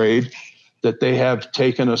fourth grade, that they have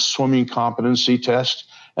taken a swimming competency test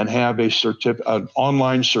and have an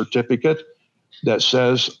online certificate that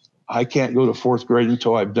says, I can't go to fourth grade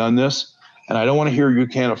until I've done this. And I don't want to hear you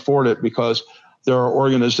can't afford it, because there are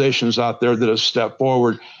organizations out there that have stepped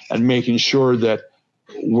forward and making sure that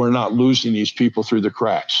we're not losing these people through the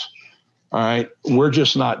cracks. All right. We're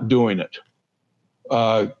just not doing it.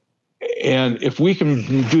 And if we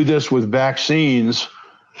can do this with vaccines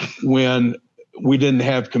when we didn't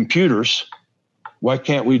have computers, why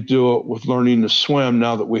can't we do it with learning to swim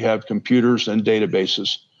now that we have computers and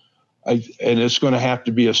databases? And it's going to have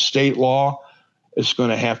to be a state law. It's going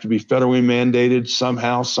to have to be federally mandated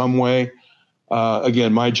somehow, some way.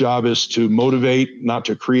 Again, my job is to motivate, not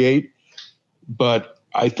to create. But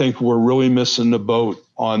I think we're really missing the boat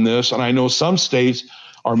on this. And I know some states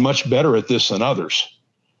are much better at this than others.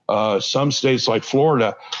 Some states like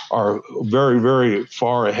Florida are very, very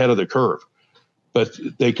far ahead of the curve, but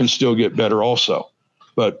they can still get better also.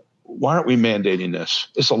 But why aren't we mandating this?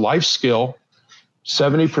 It's a life skill.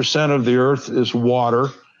 70% of the earth is water.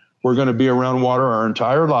 We're going to be around water our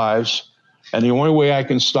entire lives. And the only way I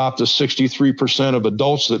can stop the 63% of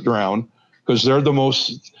adults that drown, because they're the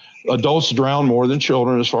most, adults drown more than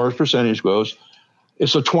children as far as percentage goes,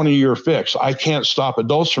 it's a 20-year fix. I can't stop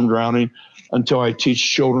adults from drowning until I teach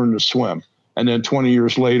children to swim. And then 20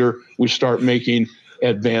 years later, we start making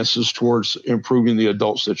advances towards improving the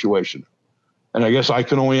adult situation. And I guess I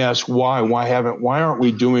can only ask why. Why aren't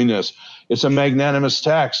we doing this? It's a magnanimous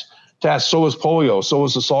task. So is polio. So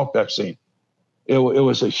is the Salk vaccine. It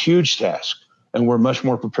was a huge task, and we're much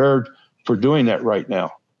more prepared for doing that right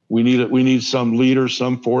now. We need some leaders,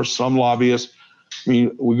 some force, some lobbyists. I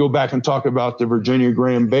mean, we go back and talk about the Virginia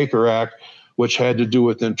Graham Baker Act, which had to do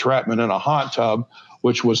with entrapment in a hot tub,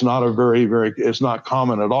 which was not it's not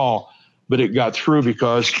common at all, but it got through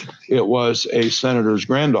because it was a senator's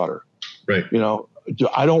granddaughter. Right.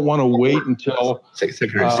 I don't want to wait until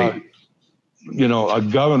a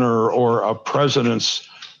governor or a president's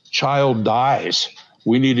child dies.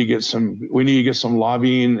 We need to get some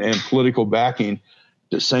lobbying and political backing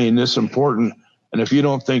to saying this important. And if you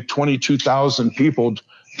don't think 22,000 people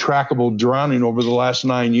trackable drowning over the last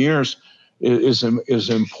 9 years is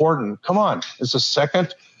important, come on. It's the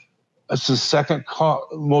second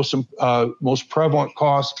most prevalent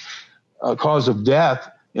cause of death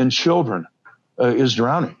in children. is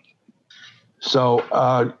drowning. So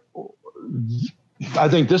I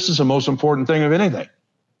think this is the most important thing of anything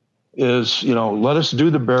is, let us do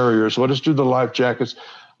the barriers, let us do the life jackets,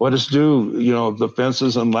 let us do, the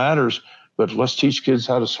fences and ladders, but let's teach kids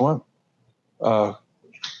how to swim.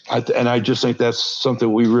 I just think that's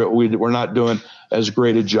something we're not doing as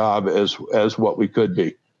great a job as what we could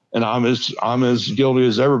be. And I'm as guilty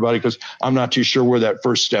as everybody because I'm not too sure where that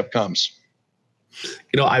first step comes.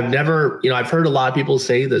 I've heard a lot of people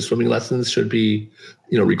say that swimming lessons should be,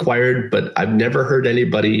 required, but I've never heard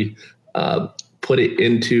anybody put it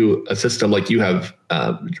into a system like you have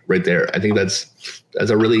right there. I think that's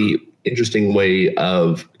a really interesting way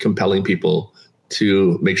of compelling people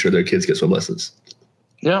to make sure their kids get swim lessons.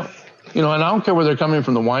 Yeah. And I don't care where they're coming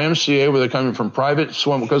from, the YMCA, where they're coming from private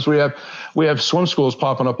swim, because we have swim schools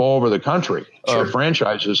popping up all over the country, sure.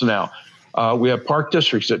 Franchises now. We have park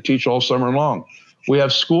districts that teach all summer long. We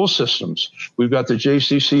have school systems. We've got the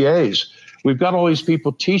JCCAs. We've got all these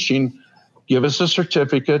people teaching. Give us a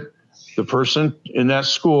certificate. The person in that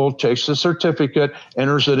school takes the certificate,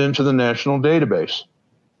 enters it into the national database.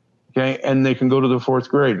 Okay, and they can go to the fourth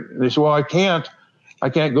grade. They say, well, I can't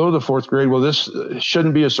go to the fourth grade. Well, this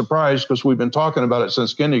shouldn't be a surprise because we've been talking about it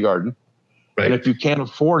since kindergarten. Right. And if you can't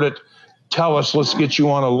afford it, tell us, let's get you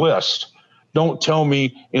on a list. Don't tell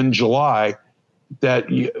me in July that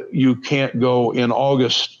you can't go in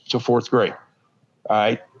August to fourth grade. All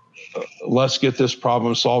right. Let's get this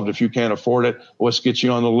problem solved. If you can't afford it, let's get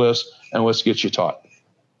you on the list and let's get you taught.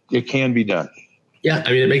 It can be done. Yeah.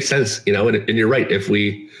 I mean, it makes sense, and you're right. If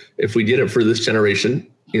we did it for this generation,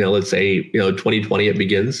 let's say, 2020, it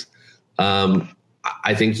begins.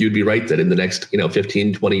 I think you'd be right that in the next,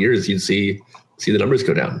 15, 20 years, you'd see the numbers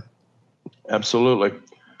go down. Absolutely.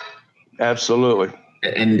 Absolutely.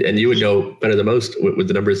 And you would know better than most with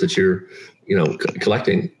the numbers that you're,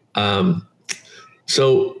 collecting.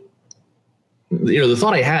 So, the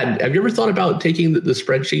thought I had, have you ever thought about taking the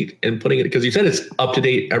spreadsheet and putting it, because you said it's up to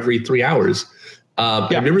date every 3 hours. Yeah.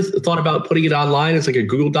 Have you ever thought about putting it online as like a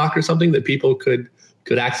Google Doc or something that people could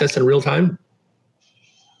access in real time?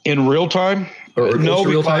 In real time? Or no,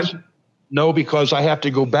 real time? No, because I have to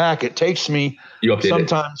go back. It takes me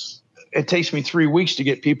sometimes it takes me 3 weeks to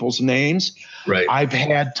get people's names. Right. I've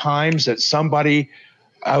had times that somebody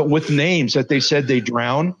with names that they said they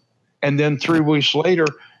drowned, and then 3 weeks later,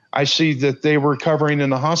 I see that they were recovering in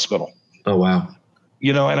the hospital. Oh, wow.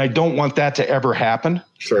 And I don't want that to ever happen.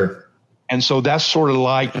 Sure. And so that's sort of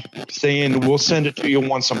like saying we'll send it to you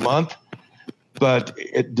once a month, but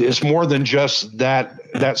it's more than just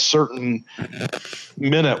that certain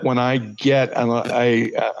minute when I get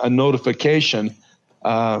a notification.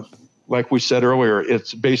 Like we said earlier,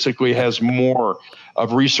 it basically has more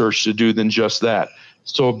of research to do than just that.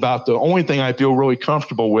 So about the only thing I feel really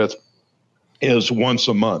comfortable with is once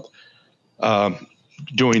a month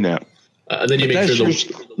doing that. And then you make sure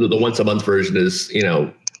the once a month version is,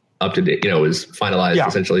 up to date, is finalized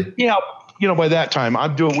essentially. Yeah. By that time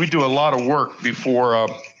we do a lot of work before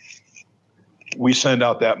we send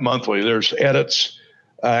out that monthly. There's edits.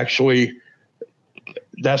 Actually,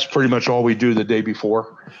 that's pretty much all we do the day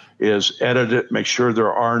before is edit it, make sure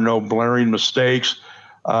there are no blaring mistakes.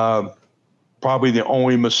 Probably the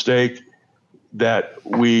only mistake that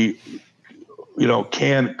we,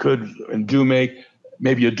 could and do make,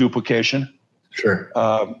 maybe a duplication. Sure.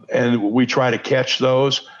 And we try to catch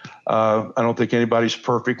those. I don't think anybody's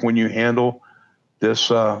perfect when you handle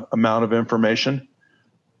this amount of information.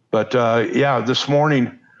 But this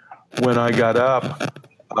morning when I got up,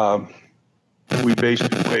 we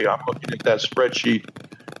basically, I'm looking at that spreadsheet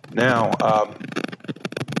now.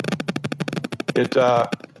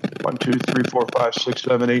 1, 2, 3, 4, 5, 6,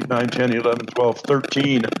 7, 8, 9, 10, 11, 12,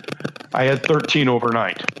 13. I had 13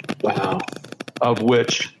 overnight. Wow. Of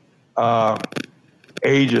which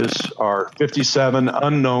ages are 57,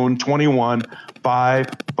 unknown, 21, 5,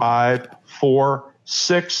 5, 4,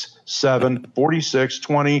 6, 7, 46,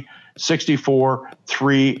 20, 64,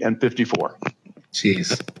 3, and 54.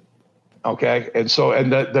 Jeez. Okay. And so,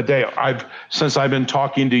 and the day since I've been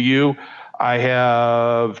talking to you, I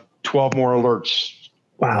have 12 more alerts.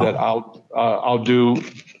 Wow. That I'll do,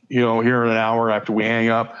 here in an hour after we hang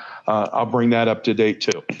up. I'll bring that up to date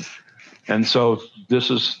too. And so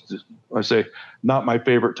this is, I say, not my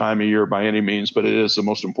favorite time of year by any means, but it is the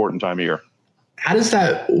most important time of year. How does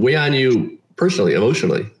that weigh on you personally,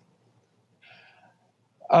 emotionally?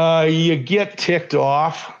 You get ticked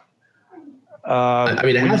off. I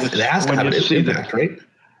mean, it has to have an impact, right?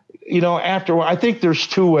 After, I think there's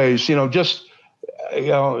two ways,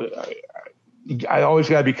 I always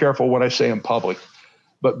got to be careful what I say in public.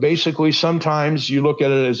 But basically, sometimes you look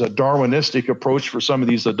at it as a Darwinistic approach for some of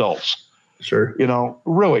these adults. Sure. You know,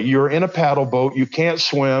 really, you're in a paddle boat, you can't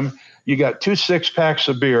swim, you got 2 6-packs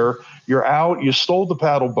of beer, you're out, you stole the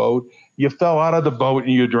paddle boat, you fell out of the boat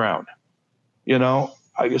and you drowned. You know,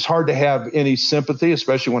 it's hard to have any sympathy,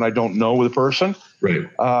 especially when I don't know the person. Right.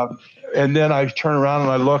 And then I turn around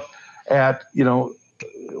and I look at, you know,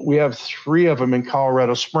 we have 3 of them in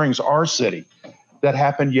Colorado Springs, our city, that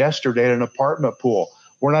happened yesterday at an apartment pool.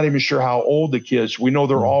 We're not even sure how old the kids. We know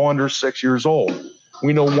they're all under 6 years old.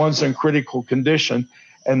 We know one's in critical condition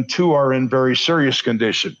and 2 are in very serious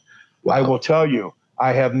condition. Wow. I will tell you,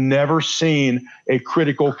 I have never seen a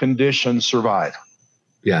critical condition survive.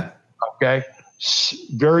 Yeah. Okay.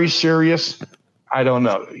 Very serious. I don't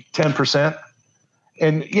know, 10%.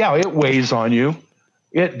 And yeah, it weighs on you.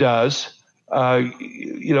 It does.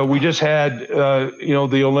 You know, we just had, you know,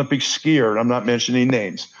 the Olympic skier, and I'm not mentioning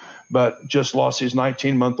names, but just lost his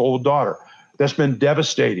 19-month-old daughter. That's been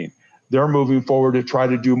devastating. They're moving forward to try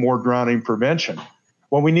to do more drowning prevention.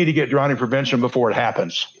 Well, we need to get drowning prevention before it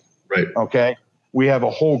happens. Right. Okay. We have a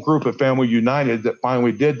whole group of Family United that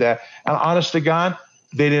finally did that. And honest to God,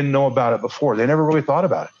 they didn't know about it before. They never really thought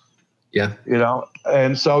about it. Yeah. You know,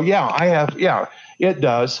 and so, yeah, it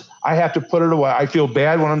does. I have to put it away. I feel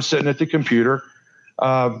bad when I'm sitting at the computer.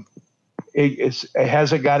 It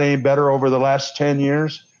hasn't got any better over the last 10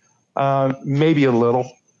 years, maybe a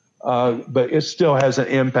little, but it still has an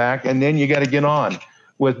impact. And then you got to get on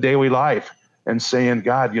with daily life and saying,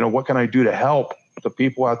 God, you know, what can I do to help the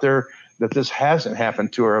people out there that this hasn't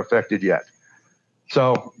happened to or affected yet?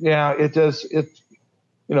 So, yeah, it does. It,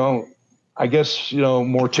 you know, I guess, you know,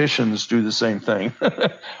 morticians do the same thing.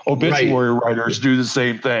 Obituary writers do the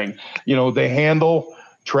same thing. You know, they handle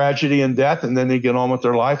tragedy and death, and then they get on with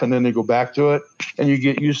their life, and then they go back to it, and you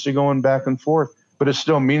get used to going back and forth. But it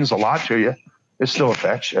still means a lot to you. It still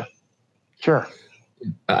affects you. Sure.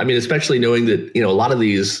 I mean, especially knowing that, you know, a lot of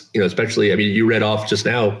these, you know, especially, I mean, you read off just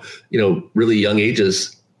now, you know, really young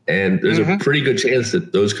ages, and there's a pretty good chance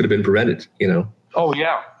that those could have been prevented, you know? Oh,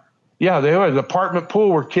 yeah. Yeah, they were an apartment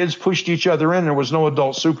pool where kids pushed each other in. There was no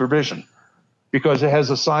adult supervision because it has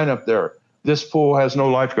a sign up there. This pool has no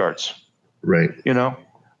lifeguards. Right. You know,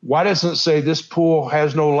 why doesn't it say this pool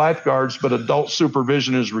has no lifeguards, but adult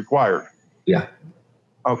supervision is required? Yeah.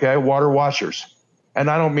 Okay. Water washers. And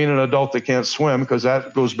I don't mean an adult that can't swim, because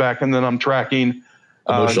that goes back, and then I'm tracking,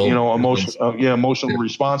 emotional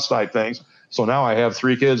response type things. So now I have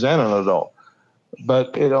 3 kids and an adult.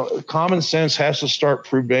 But, you know, common sense has to start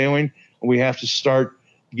prevailing. We have to start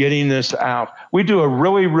getting this out. We do a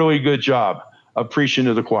really, really good job of preaching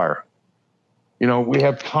to the choir. You know, we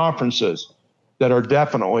have conferences that are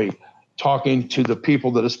definitely talking to the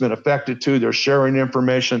people that it's been affected to. They're sharing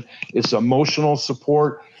information. It's emotional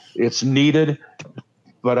support. It's needed.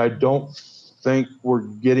 But I don't think we're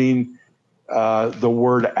getting the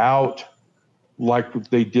word out like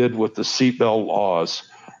they did with the seatbelt laws.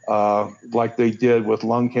 Like they did with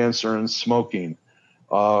lung cancer and smoking,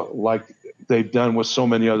 like they've done with so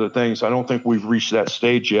many other things. I don't think we've reached that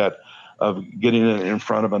stage yet of getting it in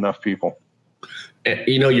front of enough people.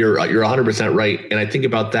 You know, you're 100% right. And I think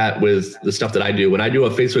about that with the stuff that I do. When I do a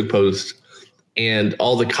Facebook post and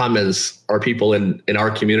all the comments are people in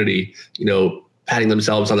our community, you know, patting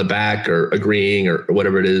themselves on the back or agreeing or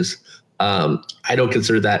whatever it is, I don't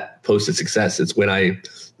consider that post a success. It's when I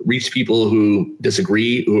reach people who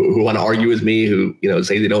disagree, who want to argue with me, who, you know,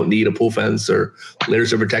 say they don't need a pool fence or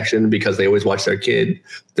layers of protection because they always watch their kid.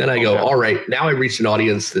 Then I go, all right, now I reached an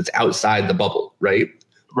audience that's outside the bubble, right?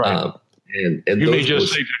 Right. And you may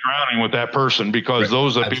just save you drowning with that person, because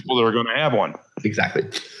those are people that are going to have one. Exactly.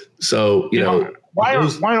 So, you know, why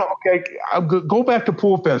don't, okay, I'll go back to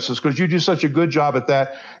pool fences, because you do such a good job at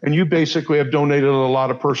that. And you basically have donated a lot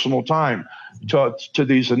of personal time to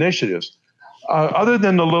these initiatives. Other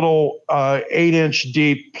than the little 8-inch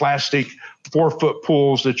deep plastic 4-foot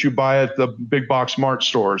pools that you buy at the big box mart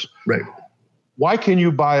stores, right? Why can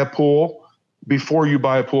you buy a pool before you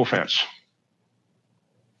buy a pool fence?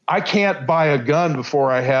 I can't buy a gun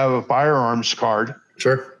before I have a firearms card.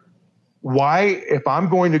 Sure. Why, if I'm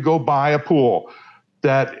going to go buy a pool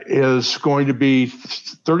that is going to be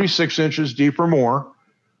 36 inches deep or more,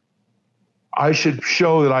 I should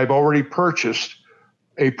show that I've already purchased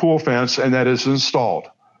a pool fence and that is installed.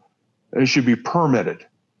 It should be permitted.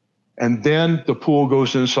 And then the pool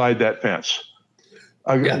goes inside that fence.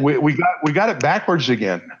 We got it backwards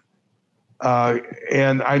again.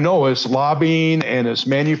 And I know it's lobbying and it's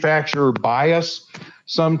manufacturer bias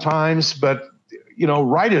sometimes, but you know,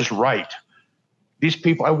 right is right. These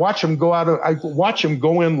people, I watch them go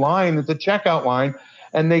in line at the checkout line,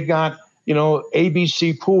 and they got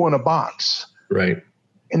ABC pool in a box. Right.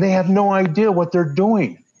 And they have no idea what they're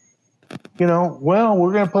doing. Well,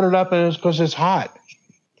 we're going to put it up because it's hot.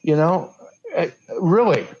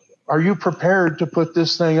 Really, are you prepared to put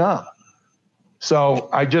this thing up? So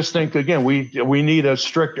I just think, again, we need a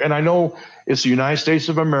strict, and I know it's the United States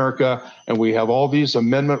of America, and we have all these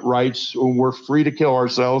amendment rights, and we're free to kill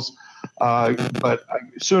ourselves. But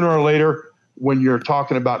sooner or later, when you're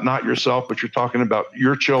talking about not yourself, but you're talking about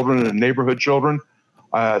your children and neighborhood children,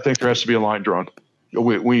 I think there has to be a line drawn.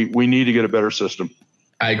 We need to get a better system.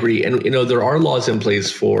 I agree. And, there are laws in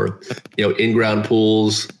place for, in-ground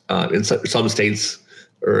pools in some states,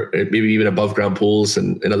 or maybe even above ground pools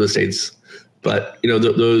in other states. But,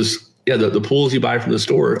 the pools you buy from the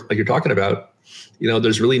store, like you're talking about,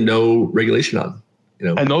 there's really no regulation on,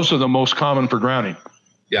 And those are the most common for drowning.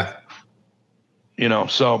 Yeah.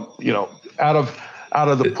 So, out of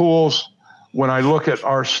the pools, when I look at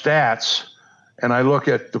our stats and I look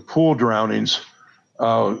at the pool drownings,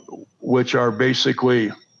 which are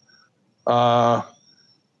basically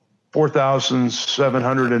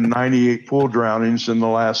 4,798 pool drownings in the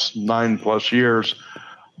last 9+ years.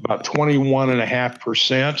 About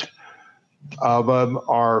 21.5% of them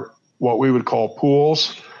are what we would call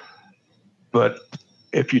pools. But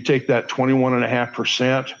if you take that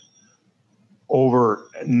 21.5%, over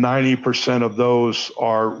 90% of those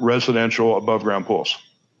are residential above ground pools.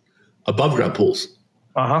 Above ground pools?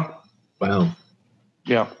 Uh-huh. Wow.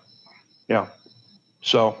 Yeah.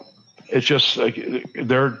 So it's just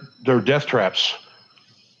they're death traps.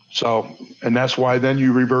 So, and that's why then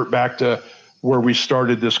you revert back to where we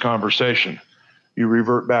started this conversation. You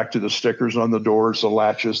revert back to the stickers on the doors, the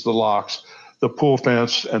latches, the locks, the pool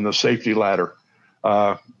fence, and the safety ladder,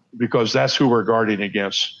 because that's who we're guarding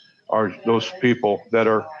against, are those people that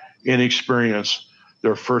are inexperienced,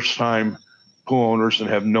 they're first-time pool owners and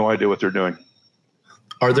have no idea what they're doing.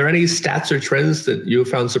 Are there any stats or trends that you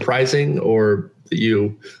found surprising, or that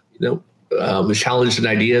you challenged an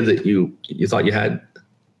idea that you thought you had?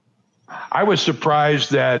 I was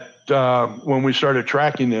surprised that when we started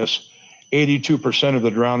tracking this, 82% of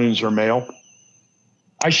the drownings are male.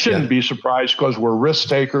 I shouldn't be surprised because we're risk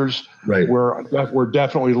takers. Right. We're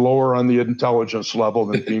definitely lower on the intelligence level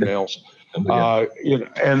than females.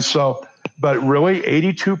 And so, but really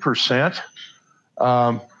 82%.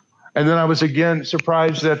 And then I was again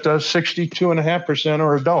surprised that 62.5%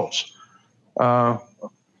 are adults.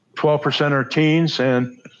 12% are teens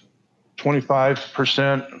and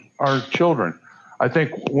 25% are children. I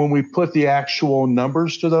think when we put the actual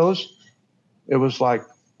numbers to those, it was like,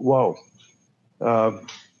 whoa.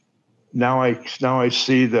 Now I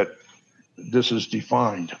see that this is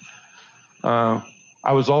defined. I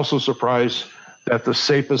was also surprised that the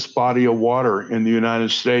safest body of water in the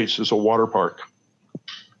United States is a water park.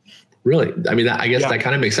 Really? I mean, I guess that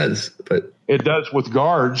kind of makes sense, but it does with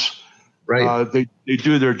guards. Right. They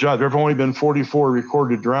do their job. There have only been 44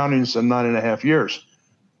 recorded drownings in 9.5 years.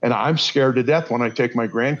 And I'm scared to death when I take my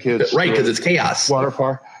grandkids. Right, because it's chaos. Water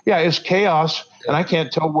park. Yeah, it's chaos. And I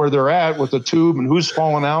can't tell where they're at with the tube and who's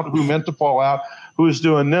falling out, who meant to fall out, who's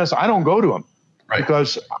doing this. I don't go to them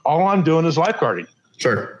because all I'm doing is lifeguarding.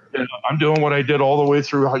 Sure. I'm doing what I did all the way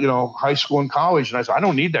through, high school and college. And I said, I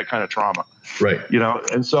don't need that kind of trauma. Right.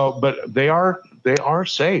 And so, but they are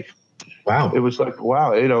safe. Wow. It was like,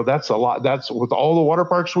 wow, that's a lot. That's with all the water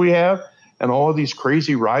parks we have and all of these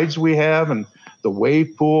crazy rides we have and the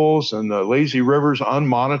wave pools and the lazy rivers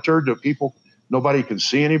unmonitored that nobody can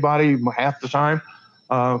see anybody half the time.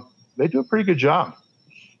 They do a pretty good job.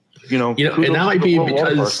 And that might be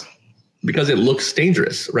because it looks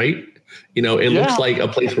dangerous, right? It looks like a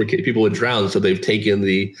place where people would drown. So they've taken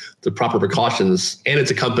the proper precautions, and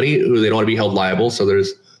it's a company who they don't want to be held liable. So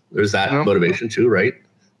there's that motivation too, right?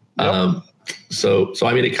 Yep. So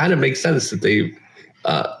I mean, it kind of makes sense that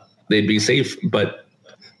they'd be safe, but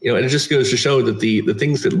and it just goes to show that the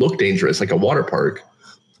things that look dangerous, like a water park,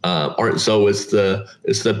 aren't so. It's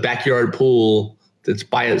the backyard pool that's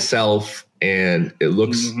by itself and it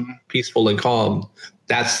looks peaceful and calm.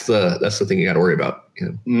 That's the thing you got to worry about.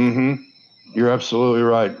 Mm-hmm. You're absolutely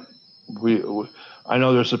right. I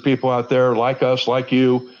know there's some people out there like us, like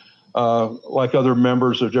you, like other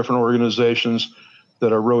members of different organizations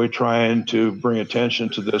that are really trying to bring attention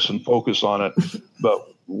to this and focus on it, but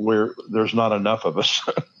there's not enough of us.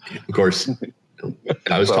 Of course.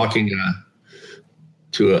 I was talking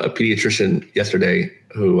to a pediatrician yesterday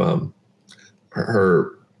who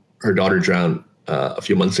her daughter drowned a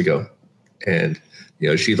few months ago, and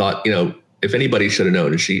she thought if anybody should have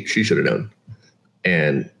known, she should have known,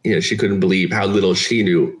 and she couldn't believe how little she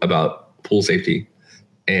knew about pool safety,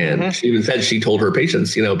 And she even said she told her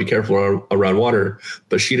patients, be careful around water,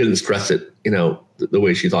 but she didn't stress it, the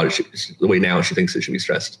way she thought the way now she thinks it should be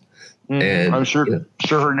stressed. And I'm sure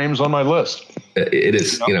her name's on my list. It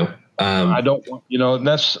is, I don't want, and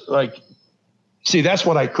that's like, see, that's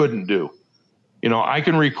what I couldn't do. I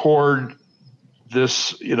can record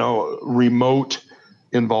this, remote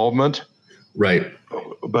involvement. Right.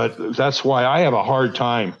 But that's why I have a hard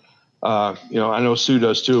time. I know Sue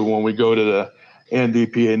does too, when we go to the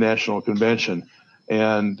NDPA National Convention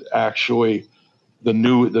and actually the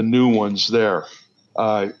new ones there.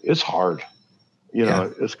 It's hard,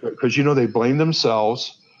 it's because, they blame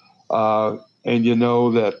themselves and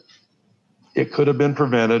that it could have been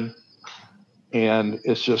prevented. And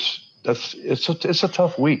it's just, it's a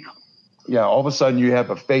tough week. Yeah. All of a sudden you have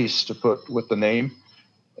a face to put with the name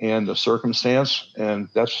and the circumstance, and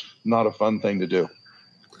that's not a fun thing to do.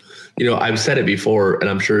 I've said it before, and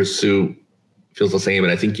I'm sure Sue feels the same,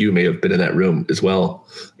 and I think you may have been in that room as well.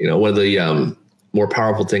 One of the more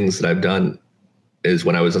powerful things that I've done is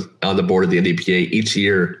when I was on the board of the NDPA, each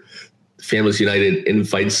year, Families United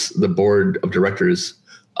invites the board of directors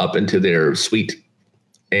up into their suite,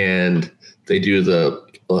 and they do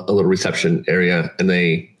a little reception area, and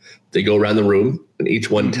they go around the room, and each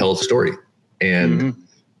one tells a story. And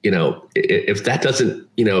if that doesn't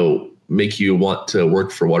make you want to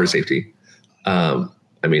work for water safety,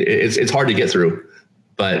 it's hard to get through.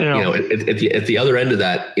 But at the other end of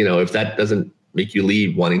that, if that doesn't make you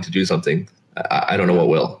leave wanting to do something, I don't know what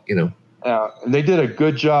will. And they did a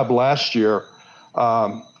good job last year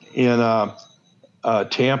in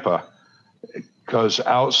Tampa, because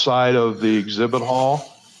outside of the exhibit hall,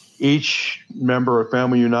 each member of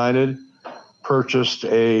Family United purchased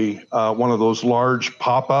a one of those large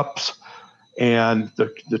pop-ups, and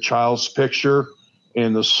the child's picture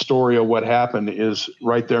and the story of what happened is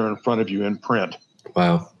right there in front of you in print.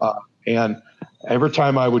 Wow. And every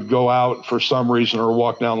time I would go out for some reason or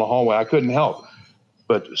walk down the hallway, I couldn't help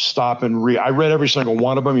but stop and read. I read every single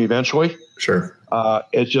one of them eventually. Sure.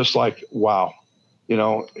 It's just like, wow,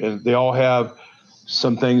 and they all have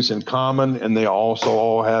some things in common, and they also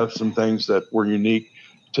all have some things that were unique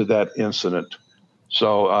to that incident.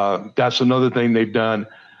 So that's another thing they've done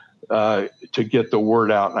to get the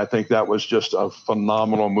word out. And I think that was just a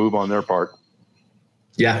phenomenal move on their part.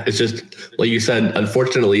 Yeah, it's just like you said,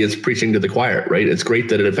 unfortunately, it's preaching to the choir, right? It's great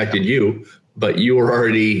that it affected you, but you were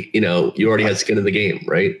already, you already had skin in the game,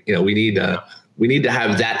 right? We need to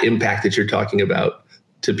have that impact that you're talking about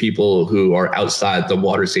to people who are outside the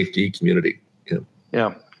water safety community.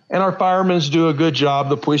 Yeah. And our firemen do a good job.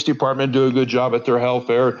 The police department do a good job at their health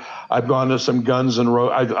fair. I've gone to some guns and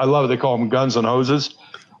I love it. They call them guns and hoses.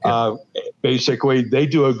 Yeah. Basically, they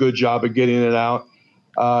do a good job of getting it out.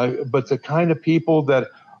 But the kind of people that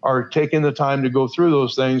are taking the time to go through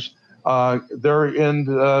those things, they're in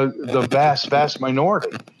the vast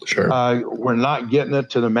minority. Sure. We're not getting it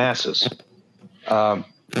to the masses. And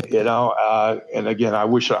again, I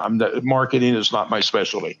wish marketing is not my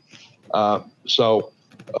specialty. So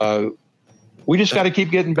we just got to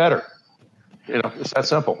keep getting better. It's that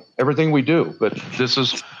simple. Everything we do, but this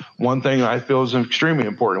is one thing I feel is extremely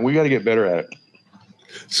important. We got to get better at it.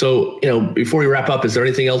 So, before we wrap up, is there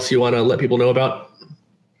anything else you want to let people know about?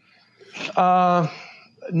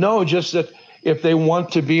 No, just that if they want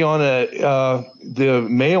to be on the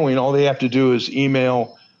mailing, all they have to do is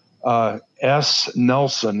email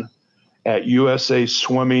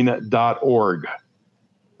snelson@usaswimming.org.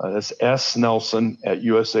 That's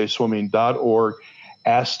snelson@usaswimming.org.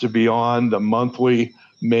 Ask to be on the monthly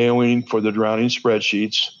mailing for the drowning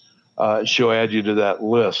spreadsheets. She'll add you to that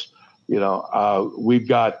list. We've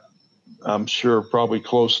got, I'm sure, probably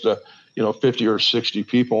close to 50 or 60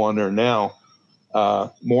 people on there now.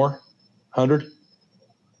 More? 100?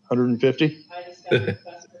 150? I just got a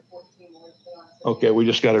request for 14 more. Okay, we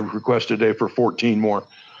just got a request today for 14 more.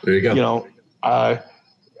 There you go.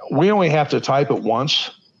 We only have to type it once.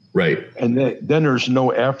 Right. And then there's no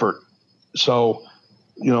effort. So,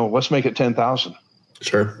 let's make it 10,000.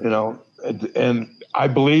 Sure. And I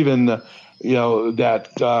believe in that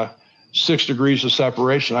 6 degrees of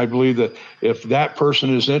separation. I believe that if that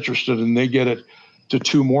person is interested and they get it to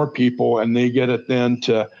 2 more people and they get it then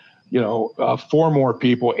to, 4 more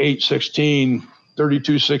people, 8, 16,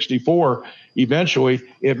 32, 64, eventually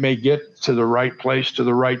it may get to the right place to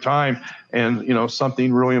the right time. And,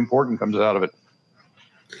 something really important comes out of it.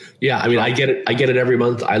 Yeah. I get it. I get it every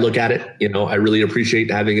month. I look at it, I really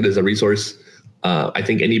appreciate having it as a resource. I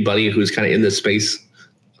think anybody who's kind of in this space,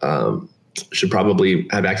 should probably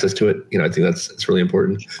have access to it. I think it's really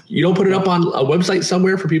important. You don't put it up on a website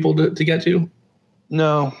somewhere for people to get to?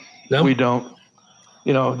 No, we don't.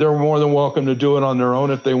 they're more than welcome to do it on their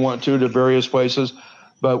own if they want to various places.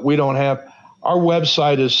 But we don't have, our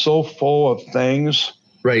website is so full of things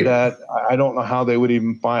Right. that I don't know how they would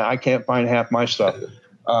even find. I can't find half my stuff.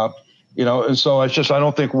 And so it's just, I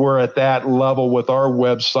don't think we're at that level with our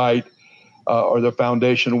website or the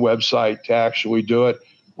foundation website to actually do it.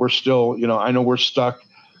 We're still, I know we're stuck,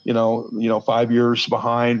 5 years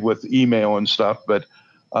behind with email and stuff, but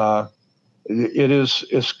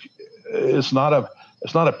it's not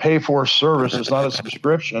a pay for service. It's not a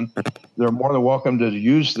subscription. They're more than welcome to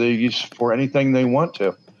use these for anything they want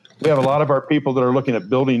to. We have a lot of our people that are looking at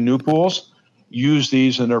building new pools use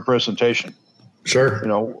these in their presentation. Sure.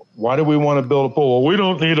 Why do we want to build a pool? Well, we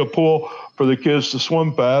don't need a pool for the kids to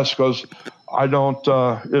swim fast because I don't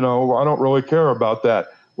really care about that.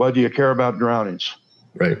 Well, do you care about drownings?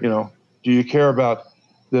 Right. Do you care about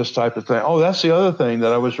this type of thing? Oh, that's the other thing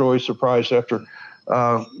that I was really surprised after,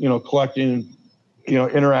 collecting,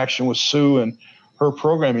 interaction with Sue and her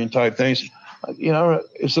programming type things.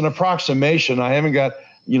 It's an approximation. I haven't got,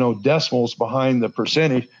 decimals behind the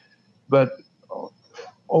percentage, but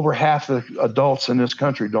over half the adults in this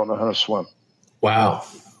country don't know how to swim. Wow.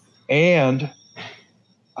 And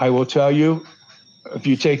I will tell you, if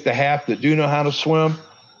you take the half that do know how to swim,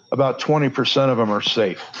 about 20% of them are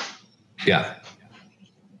safe. Yeah.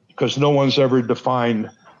 Because no one's ever defined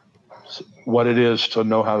what it is to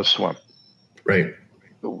know how to swim. Right.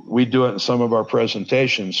 We do it in some of our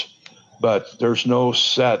presentations, but there's no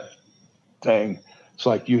set thing. It's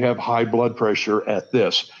like you have high blood pressure at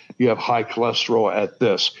this. You have high cholesterol at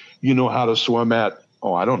this. You know how to swim at,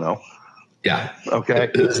 I don't know. Yeah. Okay.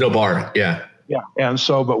 There's no bar. Yeah. Yeah. And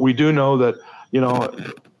so, but we do know that,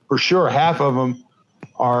 for sure half of them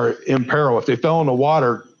are in peril. If they fell in the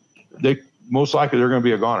water, most likely they're going to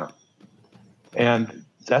be a goner. And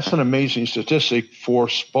that's an amazing statistic for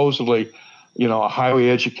supposedly, a highly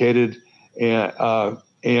educated and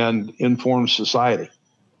informed society.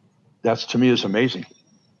 That's, to me, is amazing.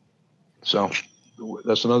 So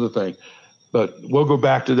that's another thing. But we'll go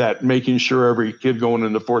back to that, making sure every kid going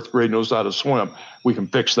into fourth grade knows how to swim. We can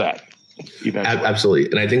fix that eventually. Absolutely.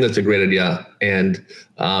 And I think that's a great idea. And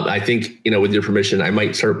I think, with your permission, I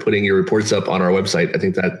might start putting your reports up on our website. I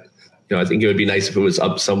think that, I think it would be nice if it was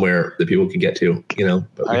up somewhere that people could get to,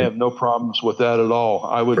 But I have no problems with that at all.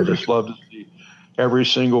 I would just love to see every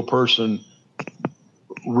single person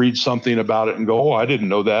read something about it and go, I didn't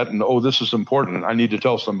know that. And, this is important. I need to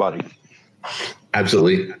tell somebody.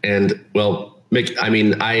 Absolutely. And well, Mick,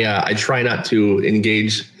 I try not to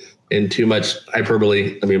engage in too much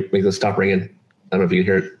hyperbole. Let me make this stop ringing. I don't know if you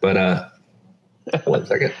can hear it, but 1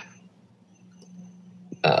 second.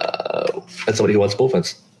 That's somebody who wants pool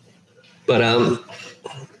fence. But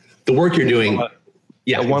the work you're doing,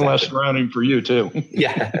 one less drowning for you too.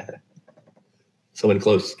 Yeah. Someone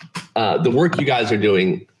close. The work you guys are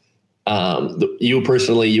doing, you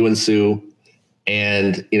personally, you and Sue,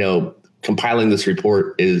 and compiling this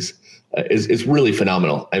report is really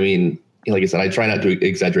phenomenal. I mean, like I said, I try not to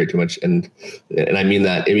exaggerate too much, and I mean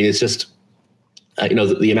that. I mean, it's just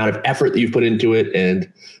the amount of effort that you've put into it, and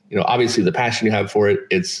obviously the passion you have for it.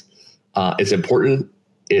 It's important.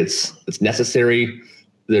 It's necessary.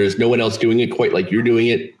 There's no one else doing it quite like you're doing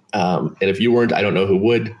it. And if you weren't, I don't know who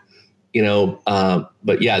would.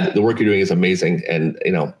 But yeah, the work you're doing is amazing, and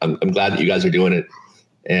I'm glad that you guys are doing it,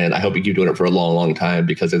 and I hope you keep doing it for a long, long time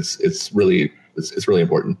because it's really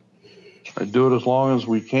important. I do it as long as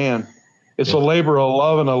we can. It's a labor of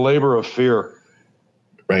love and a labor of fear,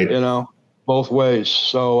 right? Both ways.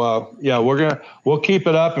 So we'll keep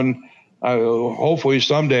it up, and hopefully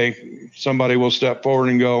someday somebody will step forward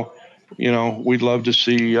and go, we'd love to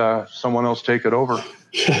see someone else take it over.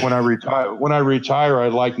 When I retire,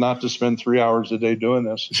 I'd like not to spend 3 hours a day doing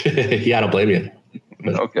this. Yeah, I don't blame you.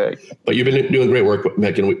 Okay. But you've been doing great work,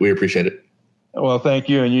 Mick, and we appreciate it. Well, thank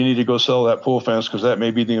you. And you need to go sell that pool fence because that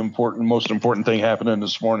may be the most important thing happening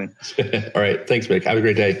this morning. All right. Thanks, Mick. Have a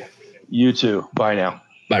great day. You too. Bye now.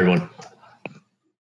 Bye, everyone.